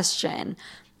 No question.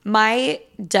 My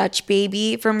Dutch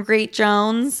baby from Great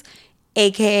Jones,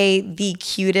 aka the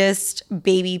cutest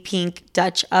baby pink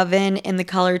Dutch oven in the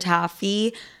color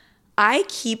taffy, I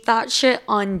keep that shit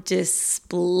on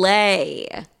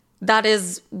display. That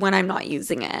is when I'm not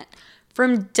using it.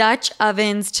 From Dutch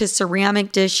ovens to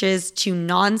ceramic dishes to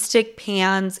nonstick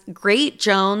pans, Great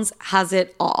Jones has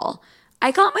it all.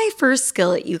 I got my first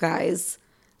skillet, you guys.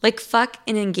 Like, fuck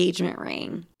an engagement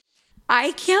ring.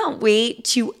 I can't wait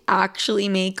to actually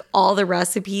make all the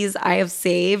recipes I have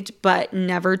saved but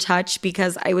never touched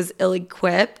because I was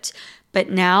ill-equipped. But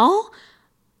now,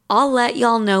 I'll let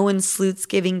y'all know when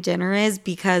Sleutsgiving dinner is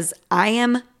because I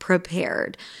am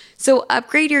prepared. So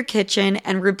upgrade your kitchen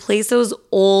and replace those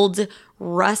old,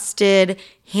 rusted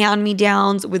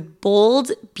hand-me-downs with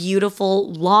bold,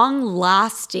 beautiful,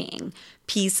 long-lasting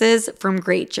pieces from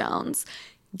Great Jones.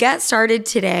 Get started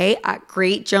today at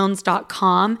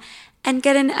greatjones.com and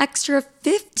get an extra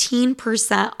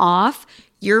 15% off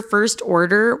your first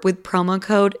order with promo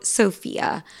code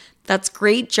SOPHIA. That's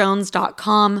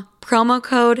greatjones.com, promo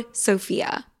code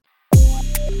SOPHIA.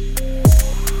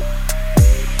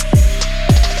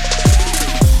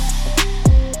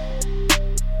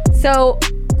 So,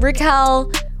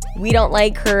 Raquel, we don't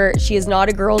like her. She is not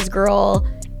a girl's girl.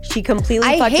 She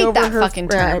completely fucked over her fucking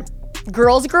term.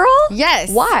 Girl's girl? Yes.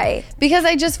 Why? Because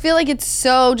I just feel like it's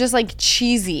so just like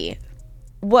cheesy.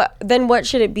 What? Then what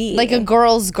should it be? Like a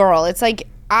girl's girl. It's like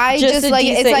Just a like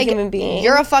decent it's like human being.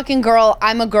 You're a fucking girl.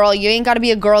 I'm a girl. You ain't got to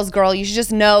be a girl's girl. You should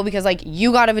just know because like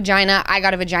you got a vagina. I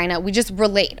got a vagina. We just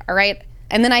relate. All right.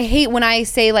 And then I hate when I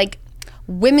say like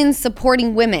women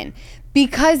supporting women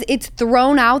because it's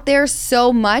thrown out there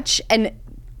so much and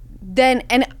then,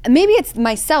 and maybe it's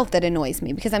myself that annoys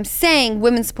me because I'm saying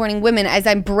women supporting women as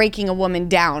I'm breaking a woman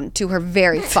down to her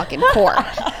very fucking core.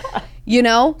 You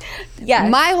know? Yes.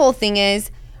 My whole thing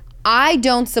is, I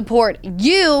don't support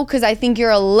you because I think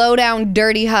you're a low down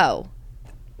dirty hoe.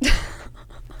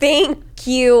 Thank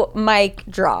you, mic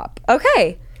drop.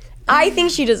 Okay. I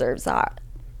think she deserves that.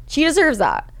 She deserves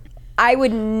that. I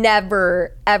would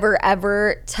never, ever,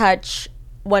 ever touch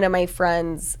one of my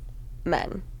friends'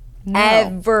 men. No.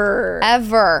 Ever.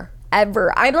 I'm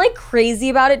like crazy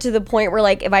about it to the point where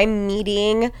like if I'm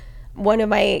meeting one of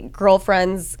my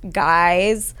girlfriend's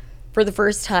guys for the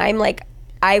first time, like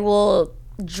I will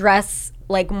dress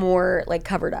like more like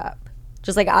covered up,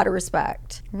 just like out of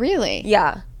respect. Really?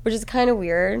 Yeah, which is kind of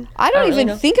weird. I don't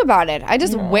even think about it. I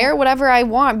just wear whatever I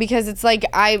want because it's like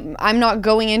I'm not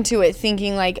going into it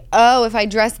thinking like, oh, if I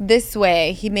dress this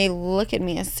way, he may look at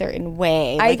me a certain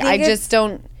way. Like I just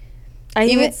don't. I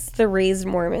think it's the raised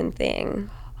Mormon thing.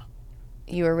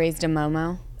 You were raised a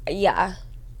Momo? Yeah.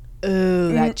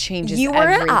 Ooh, that changes everything. You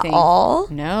weren't at all?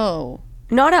 No.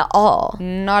 Not at all.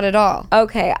 Not at all.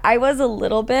 Okay, I was a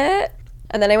little bit,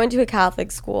 and then I went to a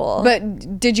Catholic school.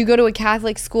 But did you go to a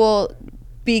Catholic school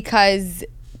because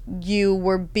you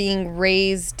were being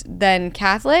raised then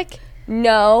Catholic?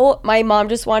 No, my mom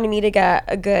just wanted me to get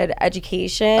a good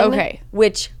education. Okay.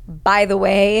 Which, by the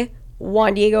way,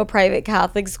 Juan Diego Private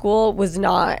Catholic School was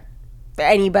not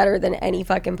any better than any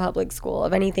fucking public school.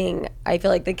 If anything, I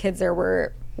feel like the kids there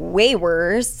were way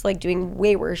worse, like doing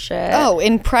way worse shit. Oh,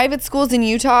 in private schools in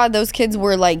Utah, those kids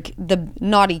were like the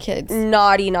naughty kids.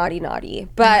 Naughty.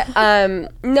 But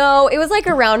no, it was like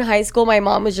around high school, my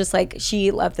mom was just like, she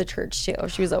left the church too.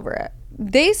 She was over it.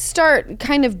 They start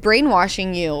kind of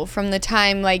brainwashing you from the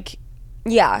time like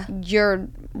you're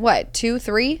what, 2,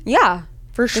 3? Yeah,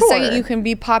 for sure. The second you can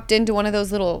be popped into one of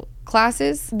those little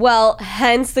classes. Well,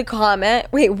 hence the comment.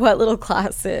 Wait, what little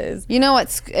classes? You know what?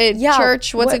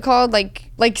 Church. What's it called?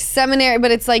 Like seminary,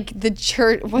 but it's like the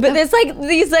church. But it's like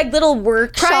these like little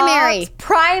workshops.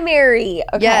 Primary.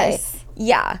 Okay. Yes.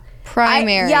 Yeah.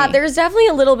 Primary. There's definitely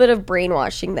a little bit of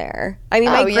brainwashing there. I mean,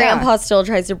 my grandpa still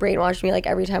tries to brainwash me like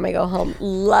every time I go home.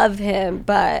 Love him,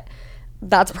 but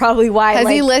that's probably why. Has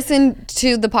he listened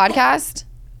to the podcast?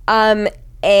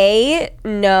 A,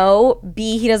 no.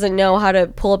 B, he doesn't know how to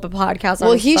pull up a podcast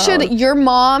on his phone. Your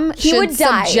mom should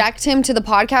die. Subject him to the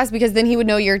podcast because then he would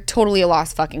know you're totally a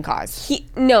lost fucking cause. He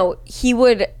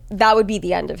would, that would be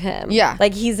the end of him. Yeah.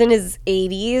 Like he's in his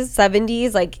 80s,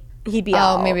 70s, like he'd be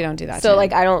out. Oh, maybe don't do that. So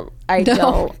like I don't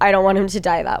want him to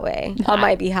die that way on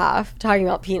my behalf, talking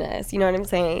about penis. You know what I'm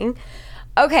saying?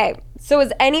 Okay, so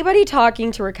is anybody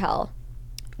talking to Raquel?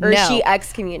 Or is she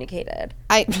excommunicated?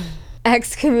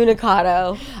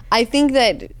 Excommunicado. I think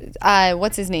that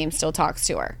what's his name still talks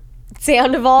to her.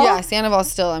 Sandoval? Yeah, Scandoval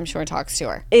still, I'm sure, talks to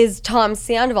her. Is Tom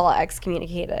Sandoval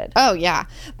excommunicated? Oh yeah,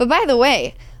 but by the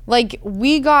way, like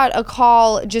we got a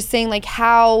call just saying like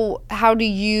how are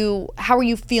you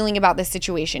feeling about this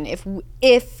situation?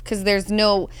 If because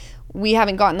we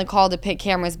haven't gotten the call to pick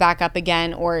cameras back up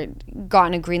again or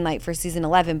gotten a green light for season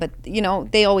 11, but you know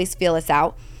they always feel us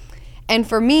out, and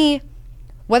for me,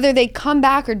 whether they come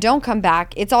back or don't come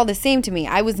back, it's all the same to me.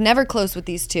 I was never close with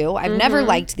these two. I've never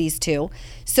liked these two.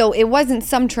 So it wasn't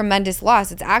some tremendous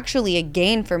loss. It's actually a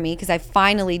gain for me because I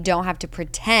finally don't have to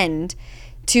pretend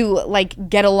to like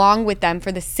get along with them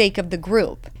for the sake of the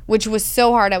group, which was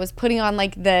so hard. I was putting on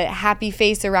like the happy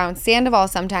face around Sandoval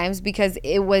sometimes because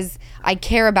I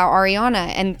care about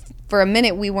Ariana. And for a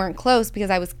minute we weren't close because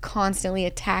I was constantly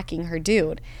attacking her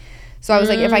dude. So I was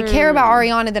like, if I care about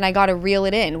Ariana, then I got to reel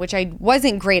it in, which I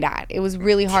wasn't great at. It was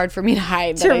really hard for me to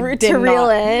hide. To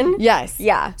reel in? Yes.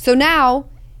 Yeah. So now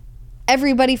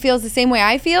everybody feels the same way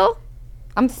I feel.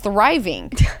 I'm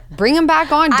thriving. Bring them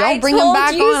back on. Don't bring them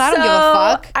back on. I don't give a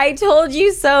fuck. I told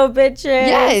you so, bitches.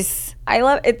 Yes. I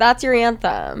love it. That's your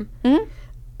anthem. Mm-hmm.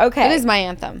 Okay. It is my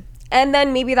anthem. And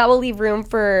then maybe that will leave room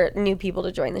for new people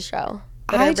to join the show.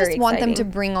 I just want them to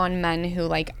bring on men who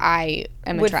like I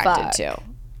am attracted to.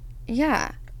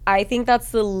 Yeah. I think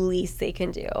that's the least they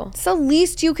can do. It's the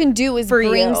least you can do is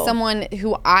bring someone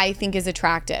who I think is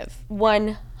attractive.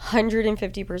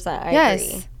 150%. I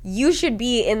agree. You should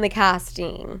be in the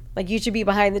casting. Like, you should be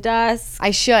behind the desk.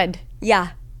 I should. Yeah.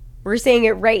 We're saying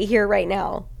it right here, right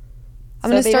now.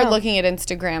 I'm going to start looking at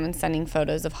Instagram and sending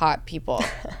photos of hot people.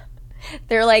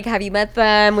 They're like, have you met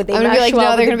them? Would they I'm gonna be like,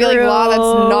 no, they're gonna be like, wow, that's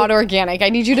not organic. I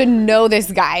need you to know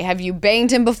this guy. Have you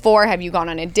banged him before? Have you gone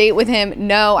on a date with him?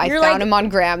 No, I found him on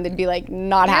Gram. They'd be like,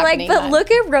 not happening. Like, but look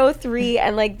at row 3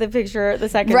 and like the picture, the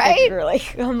second picture. Like,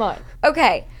 come on.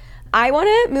 Okay, I want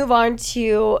to move on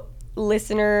to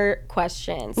listener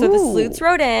questions. So the Sleuths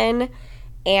wrote in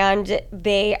and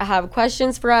they have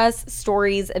questions for us,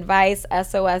 stories, advice,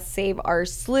 SOS, save our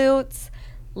sleuts.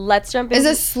 Let's jump in. Is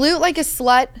a sleut like a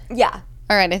slut? Yeah.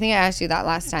 All right, I think I asked you that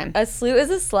last time. A sleut is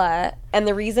a slut, and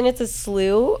the reason it's a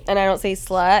sleut, and I don't say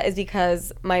slut, is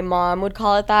because my mom would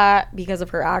call it that because of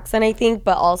her accent, I think,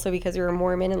 but also because you're a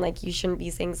Mormon and, like, you shouldn't be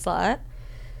saying slut.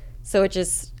 So it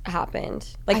just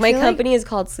happened. Like, my company is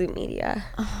called Sleut Media.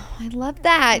 Oh, I love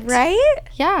that. Right?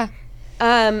 Yeah.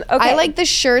 Okay. I like the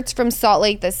shirts from Salt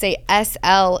Lake that say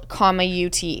SL,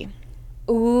 UT.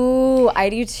 Ooh, I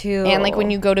do too. And, like,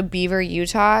 when you go to Beaver,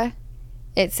 Utah,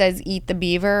 it says eat the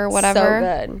beaver or whatever.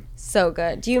 So good. So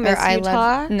good. Do you miss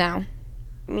Utah? No.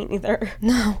 Me neither.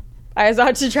 No. I was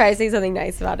about to try to say something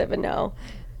nice about it, but no.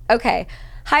 Okay.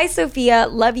 Hi, Sophia.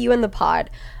 Love you in the pod.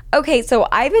 Okay, so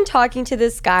I've been talking to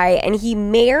this guy, and he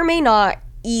may or may not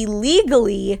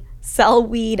illegally sell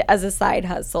weed as a side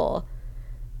hustle.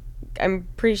 I'm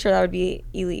pretty sure that would be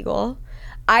illegal.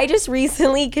 I just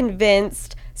recently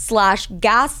convinced /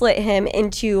 gaslit him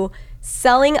into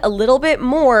selling a little bit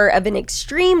more of an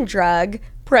extreme drug,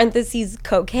 parentheses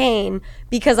cocaine,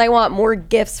 because I want more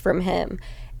gifts from him.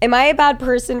 Am I a bad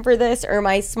person for this, or am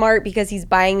I smart because he's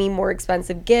buying me more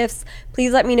expensive gifts?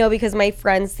 Please let me know, because my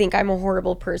friends think I'm a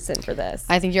horrible person for this.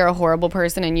 I think you're a horrible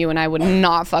person, and you and I would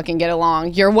not fucking get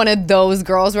along. You're one of those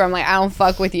girls where I'm like, I don't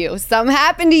fuck with you. Something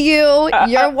happened to you.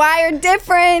 You're wired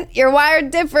different. You're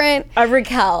wired different.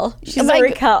 Raquel. She's like, a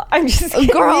Raquel. I'm just kidding.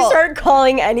 girl. You start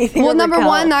calling anything Well, a number Raquel.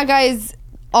 one, that guy is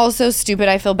also stupid.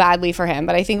 I feel badly for him,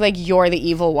 but I think, like, you're the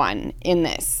evil one in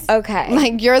this. Okay.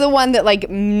 Like, you're the one that, like,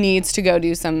 needs to go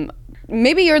do some...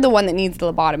 Maybe you're the one that needs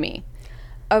the lobotomy.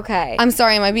 Okay. I'm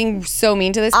sorry, am I being so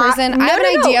mean to this person? No, I have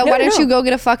an no, idea. no, Why don't no. you go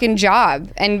get a fucking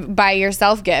job and buy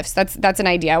yourself gifts? That's an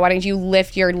idea. Why don't you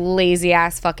lift your lazy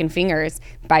ass fucking fingers?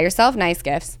 Buy yourself nice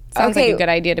gifts. Sounds like a good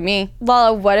idea to me.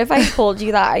 Lala, what if I told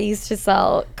you that I used to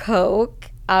sell Coke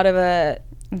out of a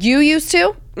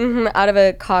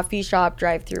coffee shop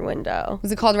drive-through window?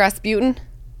 Was it called Rasputin?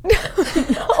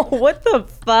 No, what the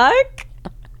fuck?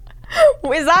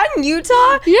 Was that in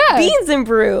Utah? Yeah. Beans and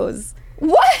Brews.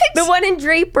 What? The one in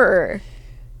Draper.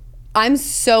 I'm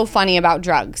so funny about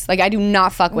drugs. Like, I do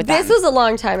not fuck with This them. was a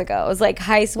long time ago. It was like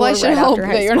high school. Well, I or should right hope after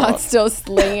high that you're school. not still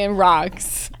slinging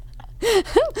rocks.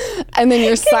 And then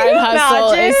your side you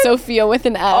hustle imagine? is Sophia with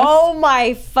an F. Oh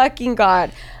my fucking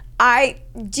God.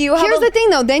 Do you have Here's the thing,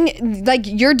 though. Then, like,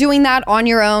 you're doing that on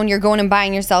your own. You're going and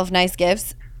buying yourself nice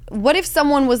gifts. What if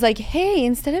someone was like, hey,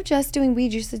 instead of just doing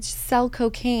weed, you should just sell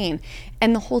cocaine?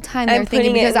 And the whole time they're thinking,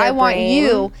 putting it in because I their want brain.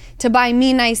 you to buy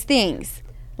me nice things.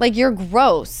 Like, you're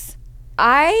gross.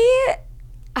 I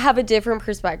have a different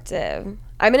perspective.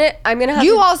 I'm gonna have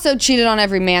You to... also cheated on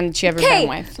every man that you ever been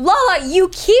with. Lala, you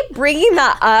keep bringing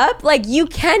that up. Like, you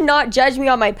cannot judge me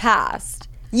on my past.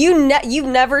 You've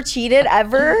never cheated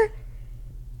ever.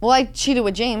 Well, I cheated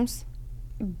with James.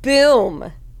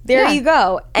 Boom. There Yeah. you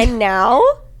go. And now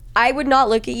I would not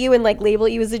look at you and, like, label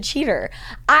you as a cheater.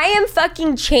 I am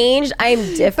fucking changed. I am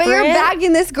different. But you're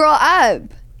backing this girl up.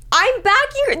 I'm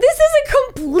backing her. This is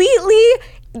a completely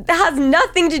has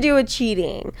nothing to do with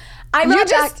cheating. I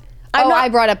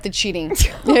brought up the cheating.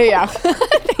 Yeah.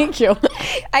 Thank you.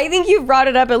 I think you've brought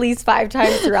it up at least 5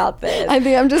 times throughout this. I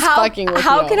think I'm just fucking with you.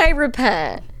 How can I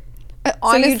repent?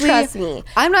 Honestly, so you trust me.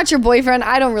 I'm not your boyfriend.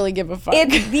 I don't really give a fuck.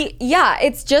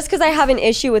 It's just because I have an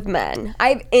issue with men. I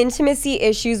have intimacy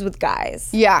issues with guys.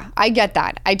 Yeah, I get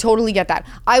that. I totally get that.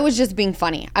 I was just being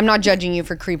funny. I'm not judging you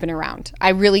for creeping around. I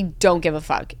really don't give a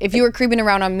fuck. If you were creeping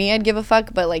around on me, I'd give a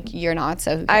fuck, but, like, you're not,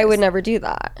 so who cares? I would never do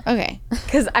that. Okay.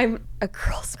 Because I'm a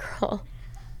girl's girl.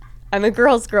 I'm a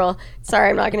girl's girl. Sorry,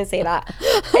 I'm not going to say that.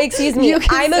 Excuse me.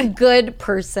 I'm a good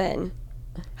person.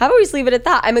 How about we just leave it at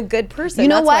that? I'm a good person. You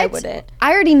know That's what? why I wouldn't.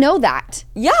 I already know that.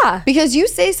 Yeah. Because you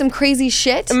say some crazy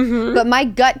shit, but my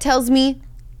gut tells me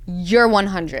you're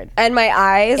 100. And my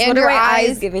eyes? And what are your my eyes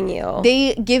eyes giving you?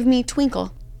 They give me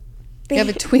twinkle. You have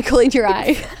a twinkle in your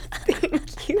eye.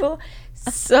 Thank you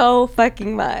so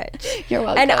fucking much. You're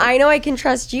welcome. And I know I can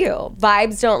trust you.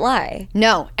 Vibes don't lie.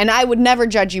 No, and I would never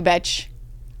judge you, bitch.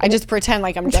 I just pretend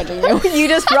like I'm judging you. You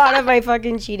just brought up my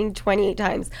fucking cheating 28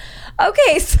 times.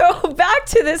 Okay, so back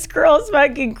to this girl's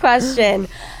fucking question.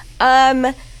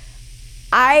 I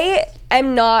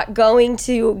am not going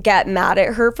to get mad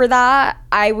at her for that.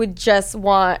 I would just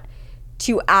want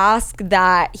to ask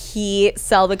that he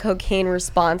sell the cocaine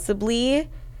responsibly,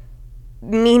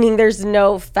 meaning there's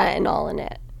no fentanyl in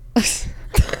it.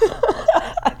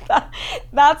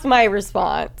 That's my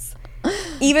response.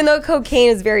 Even though cocaine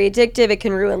is very addictive, it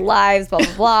can ruin lives, blah,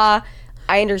 blah, blah.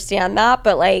 I understand that,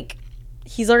 but, like,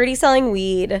 he's already selling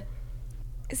weed.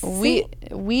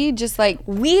 we just like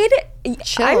Weed,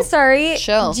 chill. I'm sorry.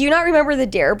 Chill. Do you not remember the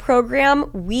DARE program?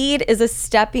 Weed is a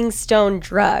stepping stone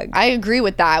drug. I agree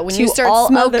with that. When To you start all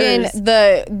smoking others.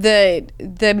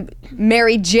 the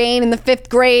Mary Jane in the 5th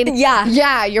grade,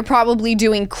 Yeah. you're probably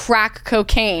doing crack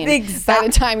cocaine by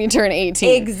the time you turn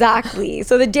 18. Exactly.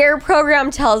 So the DARE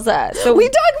program tells us. So We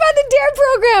talk about the DARE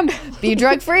program. Be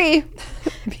drug free.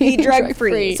 be drug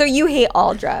free. So you hate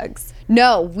all drugs.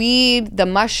 No, weed, the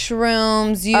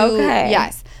mushrooms, Okay.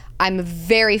 Yes. I'm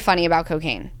very funny about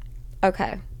cocaine.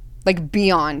 Okay. Like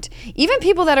beyond. Even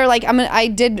people that are like,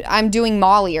 I'm doing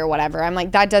Molly or whatever. I'm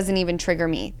like, that doesn't even trigger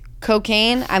me.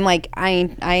 Cocaine, I'm like,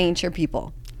 I ain't your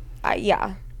people.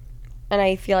 Yeah. And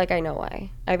I feel like I know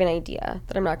why. I have an idea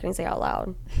that I'm not going to say out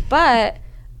loud. But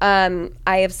I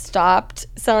have stopped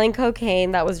selling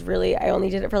cocaine. That was really, I only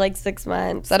did it for like 6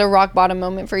 months. Is that a rock bottom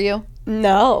moment for you?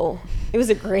 No. It was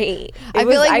a great. I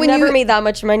feel like I've when never you- made that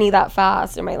much money that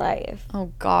fast in my life.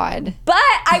 Oh God. But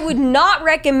I would not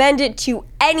recommend it to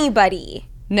anybody.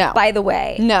 No. By the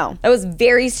way. No. That was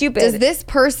very stupid. Does this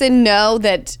person know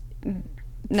that?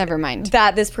 Never mind.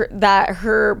 that that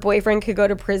her boyfriend could go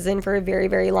to prison for a very,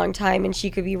 very long time and she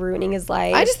could be ruining his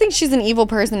life? I just think she's an evil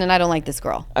person and I don't like this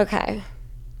girl. Okay.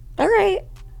 All right.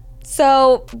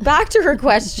 So back to her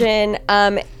question.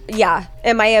 Yeah.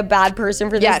 Am I a bad person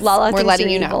for this? Yes, Lala we're thinks letting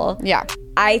you're you evil. know. Yeah.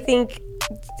 I think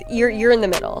you're in the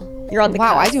middle. You're on the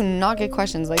Wow, I cusp. do not get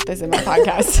questions like this in my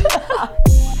podcast.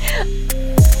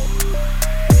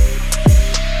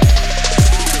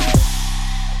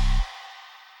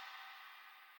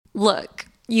 Look,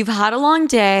 you've had a long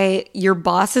day, your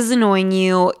boss is annoying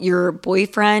you, your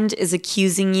boyfriend is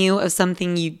accusing you of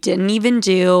something you didn't even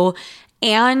do,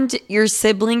 and your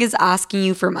sibling is asking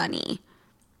you for money.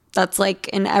 That's like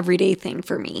an everyday thing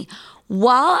for me.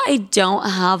 While I don't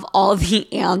have all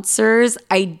the answers,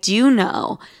 I do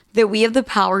know that we have the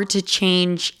power to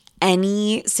change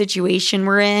any situation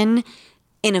we're in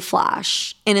a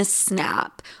flash, in a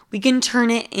snap. We can turn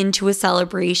it into a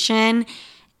celebration.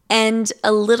 And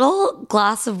a little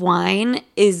glass of wine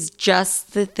is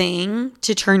just the thing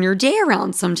to turn your day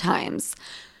around sometimes.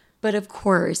 But of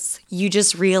course, you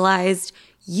just realized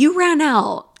you ran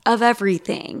out of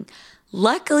everything.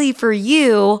 Luckily for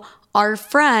you, our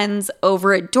friends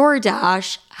over at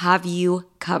DoorDash have you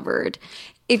covered.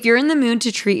 If you're in the mood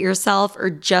to treat yourself or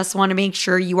just want to make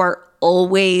sure you are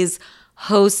always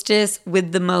hostess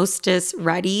with the mostest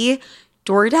ready,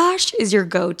 DoorDash is your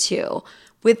go-to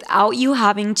without you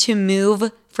having to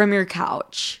move from your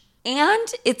couch. And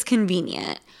it's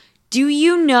convenient. Do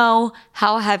you know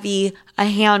how heavy a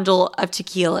handle of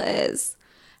tequila is?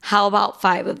 How about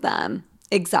 5 of them?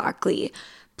 Exactly.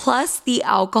 Plus, the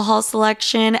alcohol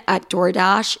selection at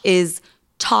DoorDash is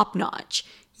top-notch.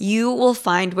 You will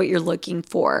find what you're looking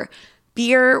for.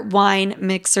 Beer, wine,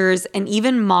 mixers, and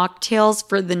even mocktails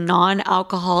for the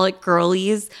non-alcoholic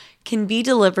girlies can be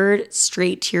delivered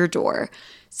straight to your door.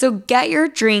 So get your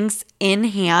drinks in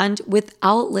hand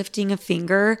without lifting a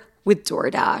finger with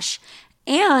DoorDash.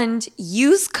 And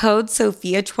use code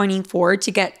SOPHIA24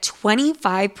 to get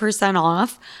 25%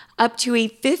 off up to a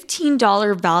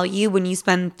 $15 value when you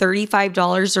spend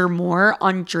 $35 or more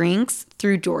on drinks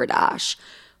through DoorDash.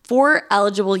 For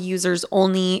eligible users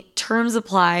only, terms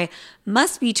apply,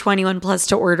 must be 21 plus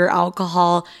to order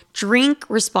alcohol, drink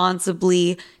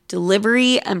responsibly,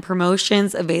 delivery and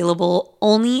promotions available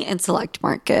only in select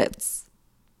markets.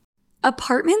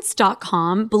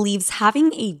 Apartments.com believes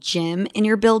having a gym in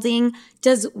your building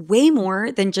does way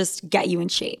more than just get you in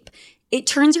shape. It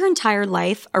turns your entire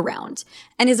life around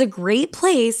and is a great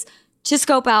place to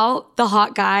scope out the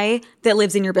hot guy that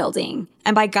lives in your building.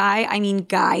 And by guy, I mean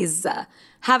guys.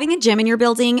 Having a gym in your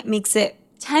building makes it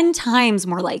 10 times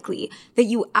more likely that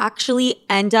you actually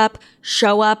end up,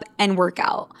 show up, and work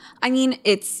out. I mean,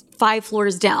 it's 5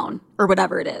 floors down or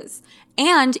whatever it is.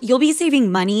 And you'll be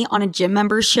saving money on a gym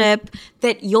membership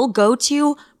that you'll go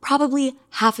to probably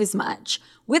half as much.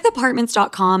 With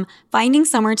Apartments.com, finding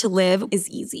somewhere to live is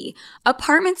easy.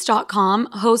 Apartments.com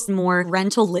hosts more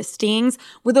rental listings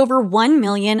with over 1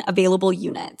 million available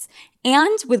units.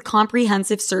 And with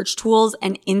comprehensive search tools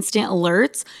and instant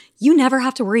alerts, you never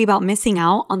have to worry about missing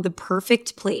out on the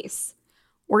perfect place.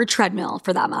 Or a treadmill,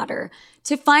 for that matter.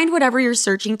 To find whatever you're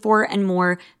searching for and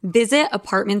more, visit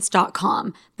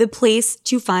Apartments.com, the place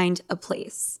to find a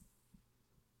place.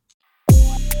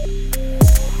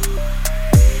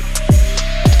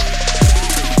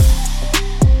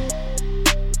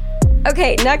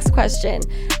 Okay, next question.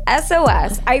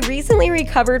 SOS. I recently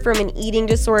recovered from an eating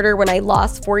disorder when I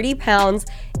lost 40 pounds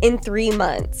in 3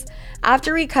 months.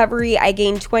 After recovery, I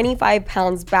gained 25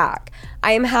 pounds back.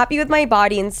 I am happy with my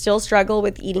body and still struggle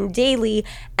with eating daily,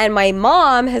 and my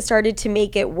mom has started to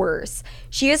make it worse.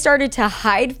 She has started to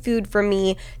hide food from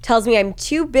me, tells me I'm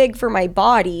too big for my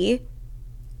body,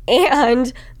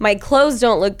 and my clothes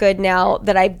don't look good now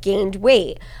that I've gained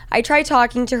weight. I tried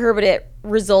talking to her, but it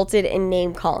resulted in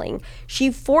name calling. She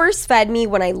force fed me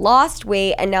when I lost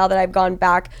weight, and now that I've gone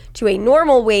back to a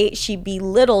normal weight, she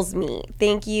belittles me.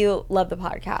 Thank you. Love the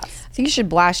podcast. I think you should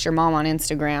blast your mom on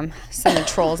Instagram. Send the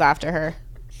trolls after her.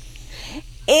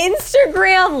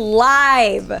 Instagram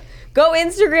Live. Go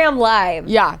Instagram Live.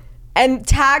 Yeah. And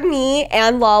tag me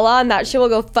and Lala, and that shit will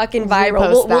go fucking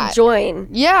viral. We'll join.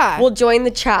 Yeah. We'll join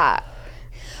the chat.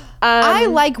 I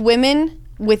like women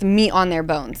with meat on their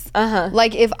bones.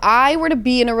 Like, if I were to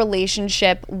be in a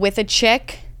relationship with a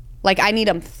chick, like, I need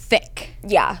them thick.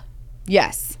 Yeah.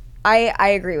 Yes. I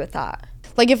agree with that.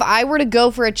 Like, if I were to go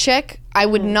for a chick, I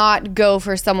would not go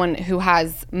for someone who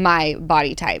has my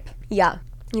body type. Yeah.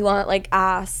 You want, like,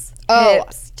 ass,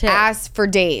 hips, tits. Ass for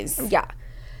days. Yeah.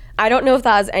 I don't know if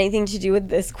that has anything to do with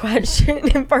this question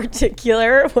in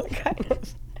particular. What kind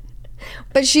of...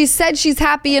 But she said she's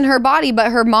happy in her body,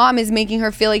 but her mom is making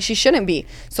her feel like she shouldn't be.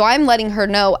 So I'm letting her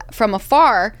know from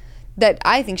afar that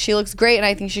I think she looks great and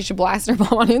I think she should blast her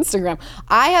mom on Instagram.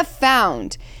 I have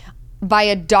found by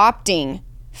adopting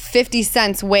 50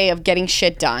 Cent's way of getting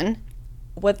shit done.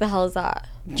 What the hell is that?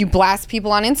 You blast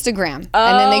people on Instagram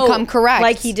and then they come correct.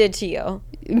 Like he did to you.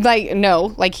 Like,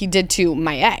 no, like he did to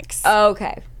my ex. Oh,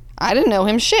 okay. I didn't know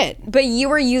him shit. But you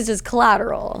were used as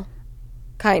collateral,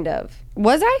 kind of.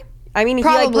 Was I? I mean,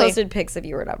 Probably. he like posted pics of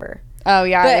you or whatever. Oh,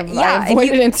 yeah. But, I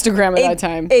avoided Instagram at that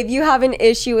time. If you have an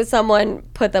issue with someone,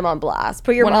 put them on blast.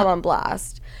 Put your mom on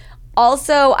blast.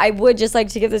 Also, I would just like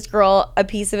to give this girl a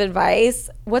piece of advice.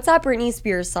 What's that Britney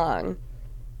Spears song?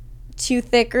 Too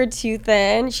thick or too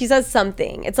thin? She says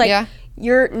something. It's like,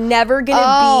 you're never going to be...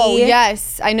 Oh,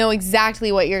 yes. I know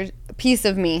exactly what your... Piece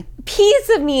of me. Piece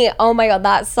of me. Oh, my God.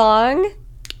 That song.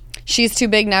 She's too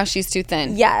big, now she's too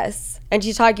thin. Yes. And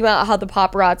she's talking about how the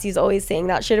paparazzi's always saying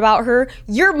that shit about her.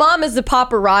 Your mom is the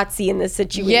paparazzi in this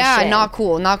situation. Yeah, not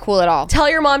cool. Not cool at all. Tell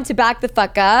your mom to back the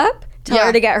fuck up. Tell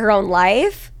her to get her own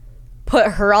life. Put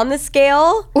her on the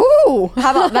scale. Ooh.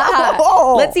 How about that?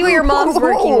 Let's see what your mom's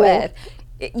working with.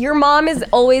 Your mom is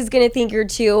always going to think you're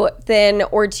too thin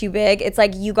or too big. It's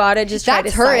like you got to just try to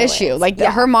That's her silence. issue. Like,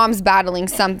 her mom's battling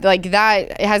something. Like,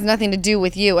 that, it has nothing to do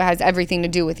with you. It has everything to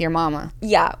do with your mama.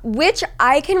 Yeah, which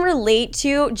I can relate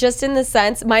to just in the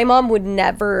sense my mom would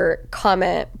never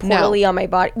comment poorly on my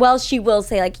body. Well, she will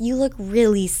say, like, you look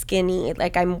really skinny.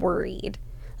 Like, I'm worried.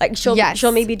 Like,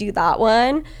 she'll maybe do that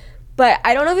one. But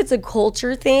I don't know if it's a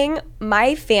culture thing.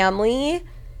 My family...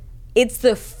 It's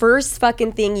the first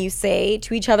fucking thing you say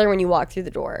to each other when you walk through the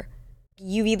door.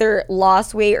 You've either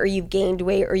lost weight or you've gained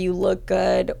weight or you look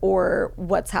good or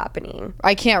what's happening.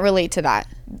 I can't relate to that.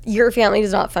 Your family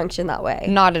does not function that way.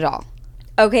 Not at all.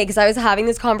 Okay, because I was having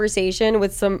this conversation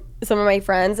with some of my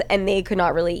friends and they could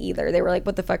not relate either. They were like,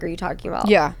 what the fuck are you talking about?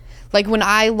 Yeah. Like, when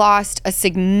I lost a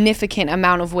significant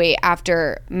amount of weight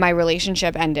after my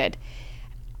relationship ended,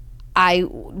 I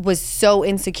was so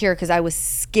insecure because I was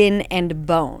skin and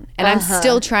bone. And I'm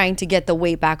still trying to get the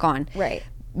weight back on. Right.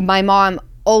 My mom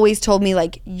always told me,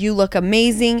 like, you look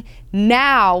amazing.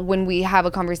 Now, when we have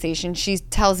a conversation, she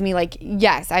tells me, like,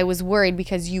 yes, I was worried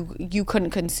because you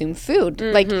couldn't consume food.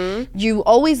 Mm-hmm. Like, you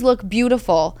always look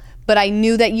beautiful, but I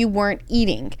knew that you weren't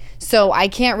eating. So I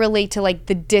can't relate to, like,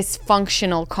 the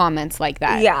dysfunctional comments like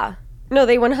that. Yeah. No,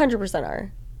 they 100%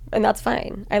 are. And that's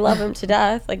fine. I love them to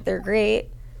death. Like, they're great.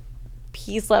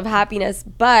 Peace, love, happiness.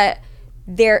 But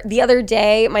the other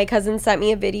day, my cousin sent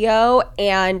me a video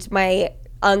and my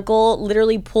uncle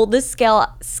literally pulled the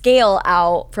scale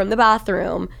out from the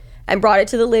bathroom and brought it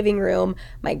to the living room.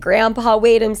 My grandpa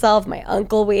weighed himself. My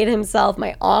uncle weighed himself.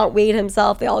 My aunt weighed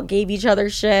himself. They all gave each other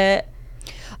shit.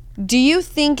 Do you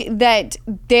think that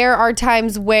there are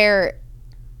times where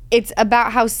it's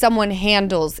about how someone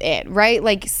handles it, right?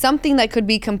 Like, something that could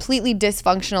be completely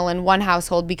dysfunctional in one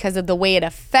household because of the way it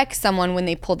affects someone when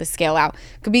they pull the scale out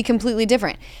could be completely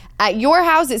different. At your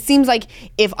house, it seems like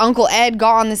if Uncle Ed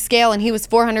got on the scale and he was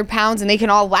 400 pounds and they can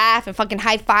all laugh and fucking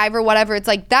high five or whatever, it's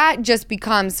like that just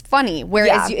becomes funny.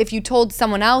 Whereas if you told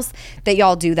someone else that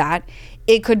y'all do that,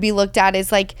 it could be looked at as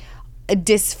like a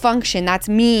dysfunction. That's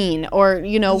mean, or,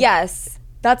 you know. Yes.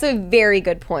 That's a very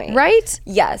good point. Right?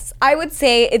 Yes. I would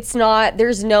say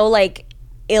there's no like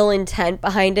ill intent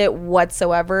behind it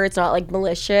whatsoever. It's not like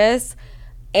malicious.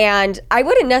 And I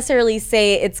wouldn't necessarily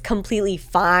say it's completely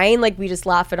fine. Like, we just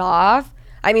laugh it off.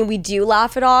 I mean, we do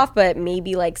laugh it off, but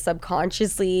maybe like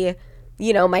subconsciously,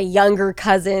 you know, my younger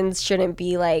cousins shouldn't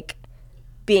be like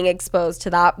being exposed to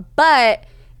that. But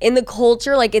in the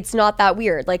culture, like, it's not that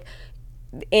weird. Like,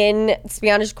 in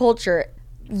Spanish culture,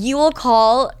 you will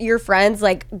call your friends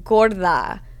like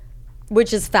gorda,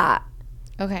 which is fat.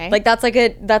 Okay. Like, that's like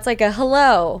a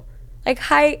hello. Like,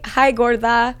 hi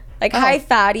gorda. Like, hi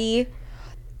fatty.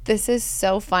 This is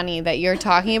so funny that you're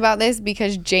talking about this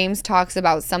because James talks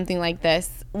about something like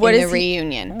this in the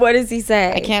reunion. What does he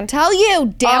say? I can't tell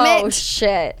you. Damn it. Oh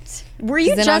shit. Were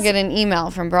you then I'll get an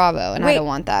email from Bravo, and I don't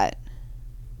want that.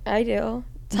 I do.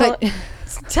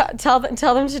 Tell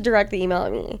them to direct the email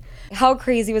at me. How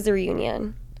crazy was the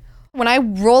reunion? When I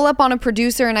roll up on a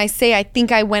producer and I say I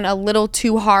think I went a little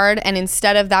too hard, and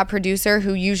instead of that producer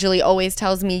who usually always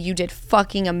tells me you did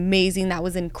fucking amazing, that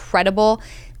was incredible,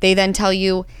 they then tell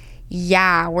you,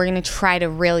 yeah, we're gonna try to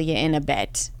reel you in a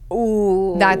bit.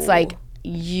 Ooh. That's like,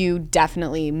 you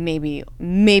definitely maybe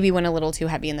went a little too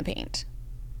heavy in the paint.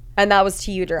 And that was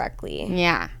to you directly.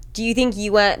 Yeah. Do you think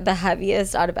you went the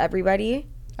heaviest out of everybody?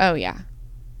 Oh yeah.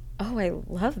 Oh, I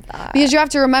love that. Because you have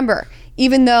to remember,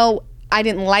 even though I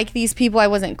didn't like these people, I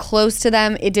wasn't close to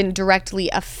them, it didn't directly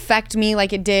affect me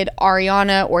like it did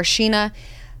Ariana or Sheena.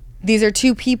 These are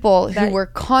two people who were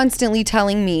constantly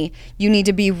telling me, you need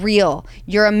to be real,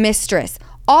 you're a mistress,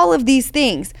 all of these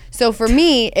things. So for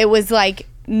me, it was like,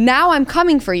 now I'm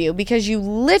coming for you because you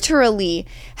literally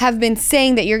have been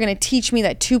saying that you're going to teach me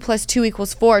that 2 + 2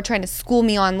 = 4, trying to school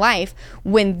me on life,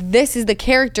 when this is the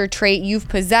character trait you've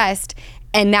possessed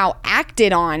and now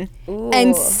acted on. Ooh.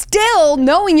 And still,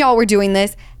 knowing y'all were doing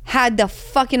this, had the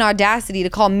fucking audacity to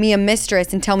call me a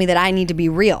mistress and tell me that I need to be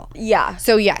real. Yeah.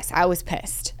 So yes, I was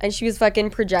pissed. And she was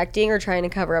fucking projecting or trying to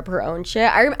cover up her own shit.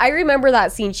 I remember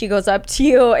that scene. She goes up to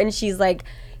you and she's like,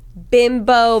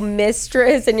 bimbo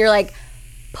mistress, and you're like,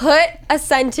 put a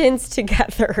sentence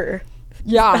together.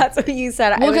 Yeah. That's what you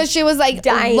said. Well, because she was like,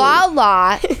 dying.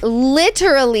 Lala,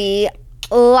 literally,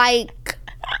 like,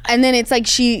 and then it's like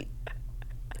she,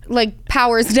 like,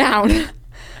 powers down.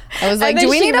 I was like, do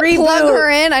we need to plug her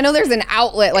in? I know there's an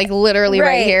outlet, like, literally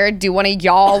right here. Do one of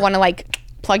y'all want to, like,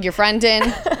 plug your friend in?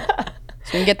 So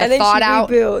we can get the thought out.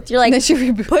 Reboots. You're like,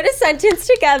 put a sentence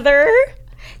together.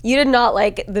 You did not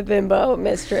like the bimbo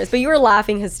mistress, but you were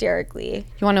laughing hysterically.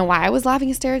 You want to know why I was laughing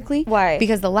hysterically? Why?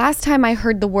 Because the last time I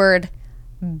heard the word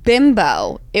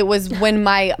bimbo, it was when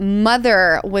my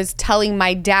mother was telling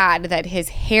my dad that his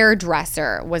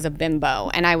hairdresser was a bimbo,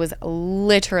 and I was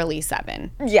literally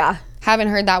 7. Yeah. Haven't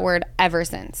heard that word ever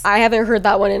since. I haven't heard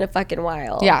that one in a fucking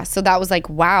while. Yeah, so that was like,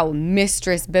 wow,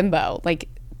 mistress bimbo. Like,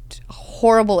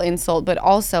 horrible insult, but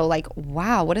also like,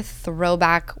 wow, what a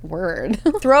throwback word.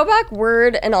 Throwback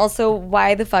word, and also,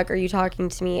 why the fuck are you talking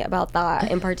to me about that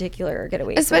in particular? Get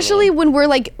away Especially from me. when we're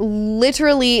like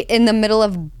literally in the middle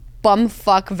of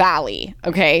bumfuck valley,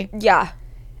 okay? Yeah.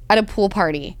 At a pool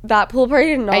party. That pool party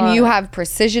did not. And you have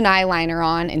precision eyeliner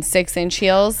on and 6-inch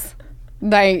heels.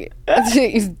 Like,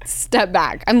 step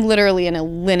back. I'm literally in a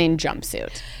linen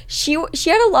jumpsuit. She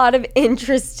had a lot of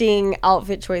interesting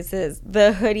outfit choices.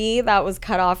 The hoodie that was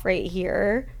cut off right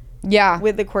here. Yeah.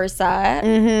 With the corset.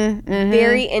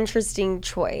 Very interesting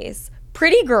choice.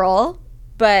 Pretty girl,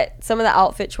 but some of the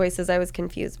outfit choices I was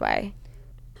confused by.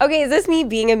 Okay, is this me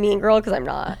being a mean girl? Because I'm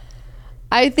not.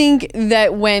 I think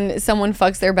that when someone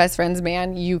fucks their best friend's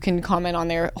man, you can comment on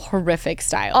their horrific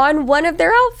style. On one of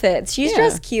their outfits. She's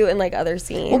just cute in like other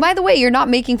scenes. Well, by the way, you're not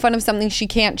making fun of something she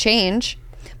can't change.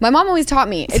 My mom always taught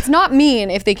me, it's not mean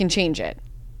if they can change it.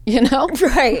 You know?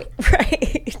 Right.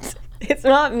 It's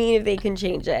not mean if they can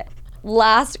change it.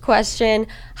 Last question.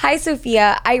 Hi,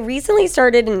 Sophia. I recently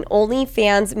started an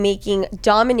OnlyFans making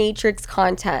dominatrix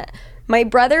content. My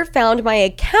brother found my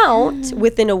account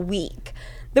within a week.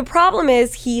 The problem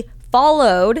is he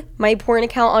followed my porn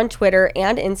account on Twitter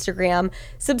and Instagram,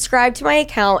 subscribed to my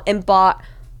account, and bought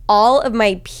all of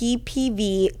my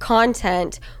PPV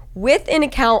content with an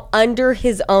account under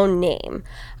his own name.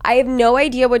 I have no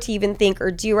idea what to even think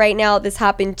or do right now. This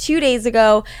happened 2 days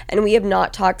ago, and we have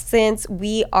not talked since.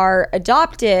 We are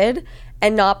adopted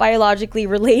and not biologically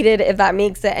related, if that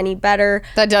makes it any better.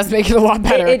 That does make it a lot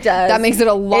better. It does. That makes it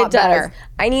a lot better.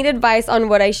 I need advice on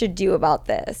what I should do about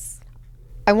this.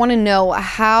 I want to know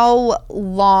how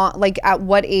long, like at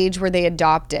what age were they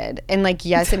adopted? And like,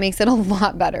 yes, it makes it a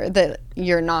lot better that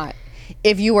you're not.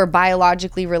 If you were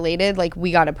biologically related, like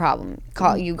we got a problem.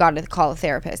 You got to call a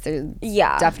therapist. There's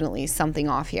definitely something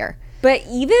off here. But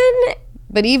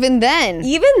even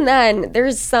then,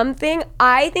 there's something.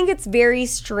 I think it's very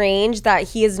strange that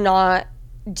he is not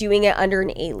doing it under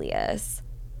an alias.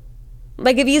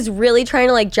 Like if he's really trying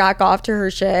to like jack off to her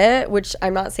shit, which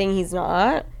I'm not saying he's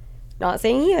not. Not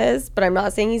saying he is, but I'm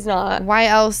not saying he's not. Why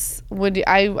else would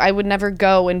I would never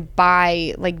go and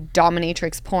buy like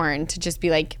dominatrix porn to just be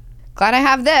like, glad I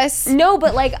have this. No,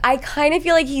 but like I kind of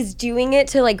feel like he's doing it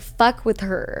to like fuck with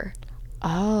her.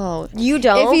 Oh, You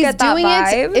don't get that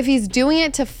vibe? If he's doing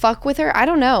it to fuck with her, I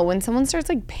don't know. When someone starts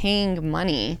like paying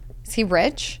money, is he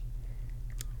rich?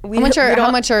 How much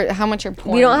are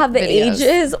porn? We don't have the videos?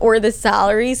 ages or the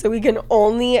salary, so we can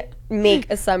only make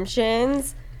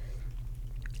assumptions.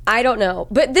 I don't know,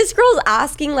 but this girl's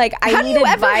asking like, I need advice.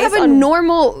 How do you ever have a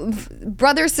normal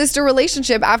brother-sister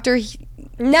relationship after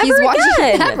Never he's watching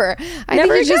again. Never. I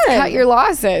Never think you just again. cut your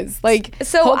losses. Like,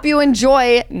 So- hope you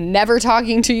enjoy never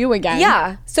talking to you again.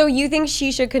 Yeah. So you think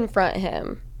she should confront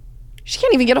him? She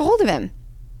can't even get a hold of him.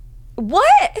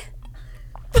 What?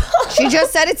 She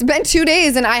just said it's been 2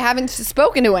 days and I haven't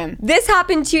spoken to him. This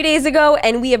happened 2 days ago,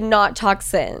 and we have not talked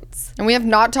since. And we have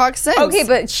not talked since. Okay,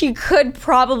 but she could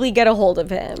probably get a hold of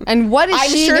him. And what is I'm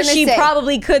she sure gonna she say?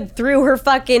 probably could through her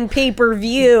fucking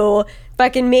pay-per-view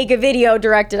fucking make a video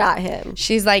directed at him.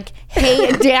 She's like,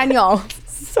 hey, Daniel,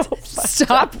 So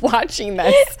stop watching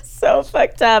this. so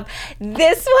fucked up.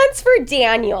 This one's for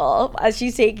Daniel as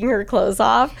she's taking her clothes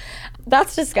off.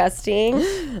 That's disgusting.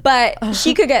 But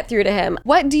she could get through to him.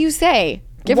 What do you say?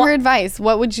 Give her advice.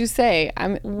 What would you say?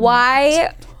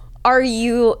 Why are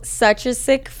you such a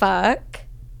sick fuck?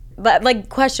 Like,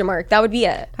 question mark. That would be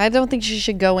it. I don't think she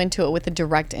should go into it with a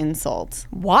direct insult.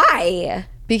 Why?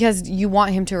 Because you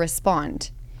want him to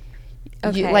respond.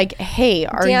 Okay. Like, hey,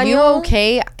 are you Daniel?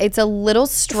 okay? It's a little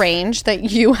strange that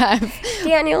you have...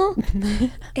 Daniel.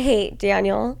 Hey,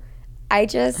 Daniel.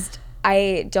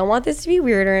 I don't want this to be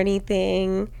weird or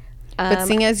anything. But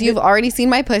seeing as you've already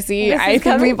seen my pussy, I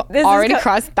think we've already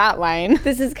crossed that line.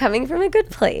 This is coming from a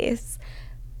good place.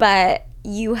 But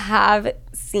you have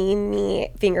seen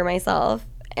me finger myself,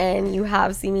 and you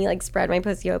have seen me like spread my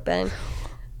pussy open.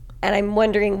 And I'm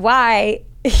wondering why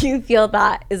you feel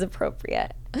that is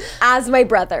appropriate. As my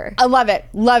brother. I love it.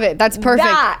 Love it. That's perfect.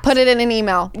 Put it in an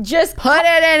email. Just Put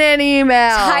it in an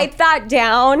email. type that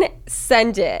down,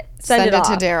 send it. Send it to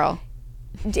off. Daryl.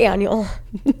 Daniel,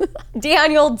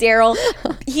 Daryl,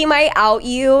 he might out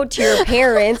you to your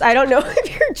parents. I don't know if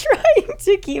you're trying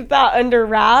to keep that under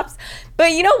wraps,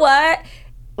 but you know what?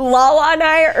 Lala and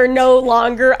I are no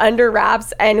longer under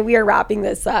wraps, and we are wrapping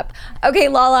this up. Okay,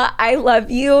 Lala, I love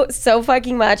you so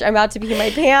fucking much. I'm about to pee my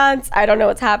pants. I don't know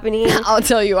what's happening. I'll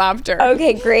tell you after.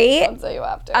 Okay, great. I'll tell you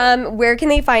after. Where can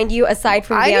they find you aside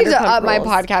from I need to Vanderpump up my Rules?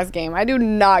 podcast game. I do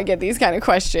not get these kind of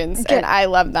questions, and I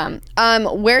love them.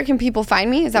 Where can people find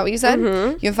me? Is that what you said?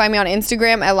 You can find me on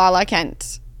Instagram at Lala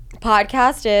Kent.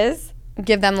 Podcast is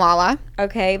Give them Lala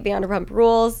okay. Vanderpump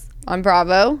Rules. on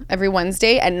Bravo every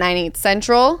Wednesday at 9/8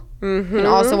 Central. You can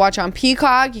also watch on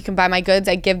Peacock. You can buy my goods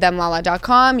at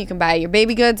givethemlala.com. You can buy your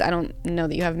baby goods. I don't know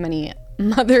that you have many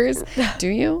mothers. Do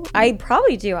you? I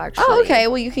probably do actually. Oh, okay.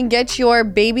 Well, you can get your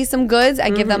baby some goods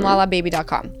at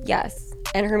givethemlalababy.com. Yes.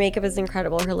 And her makeup is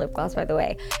incredible. Her lip gloss, by the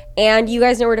way. And you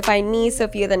guys know where to find me,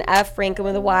 Sophia with an F, Franklin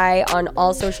with a Y, on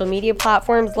all social media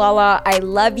platforms. Lala, I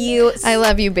love you. I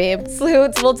love you, babe.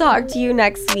 Sleuths, we'll talk to you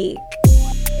next week.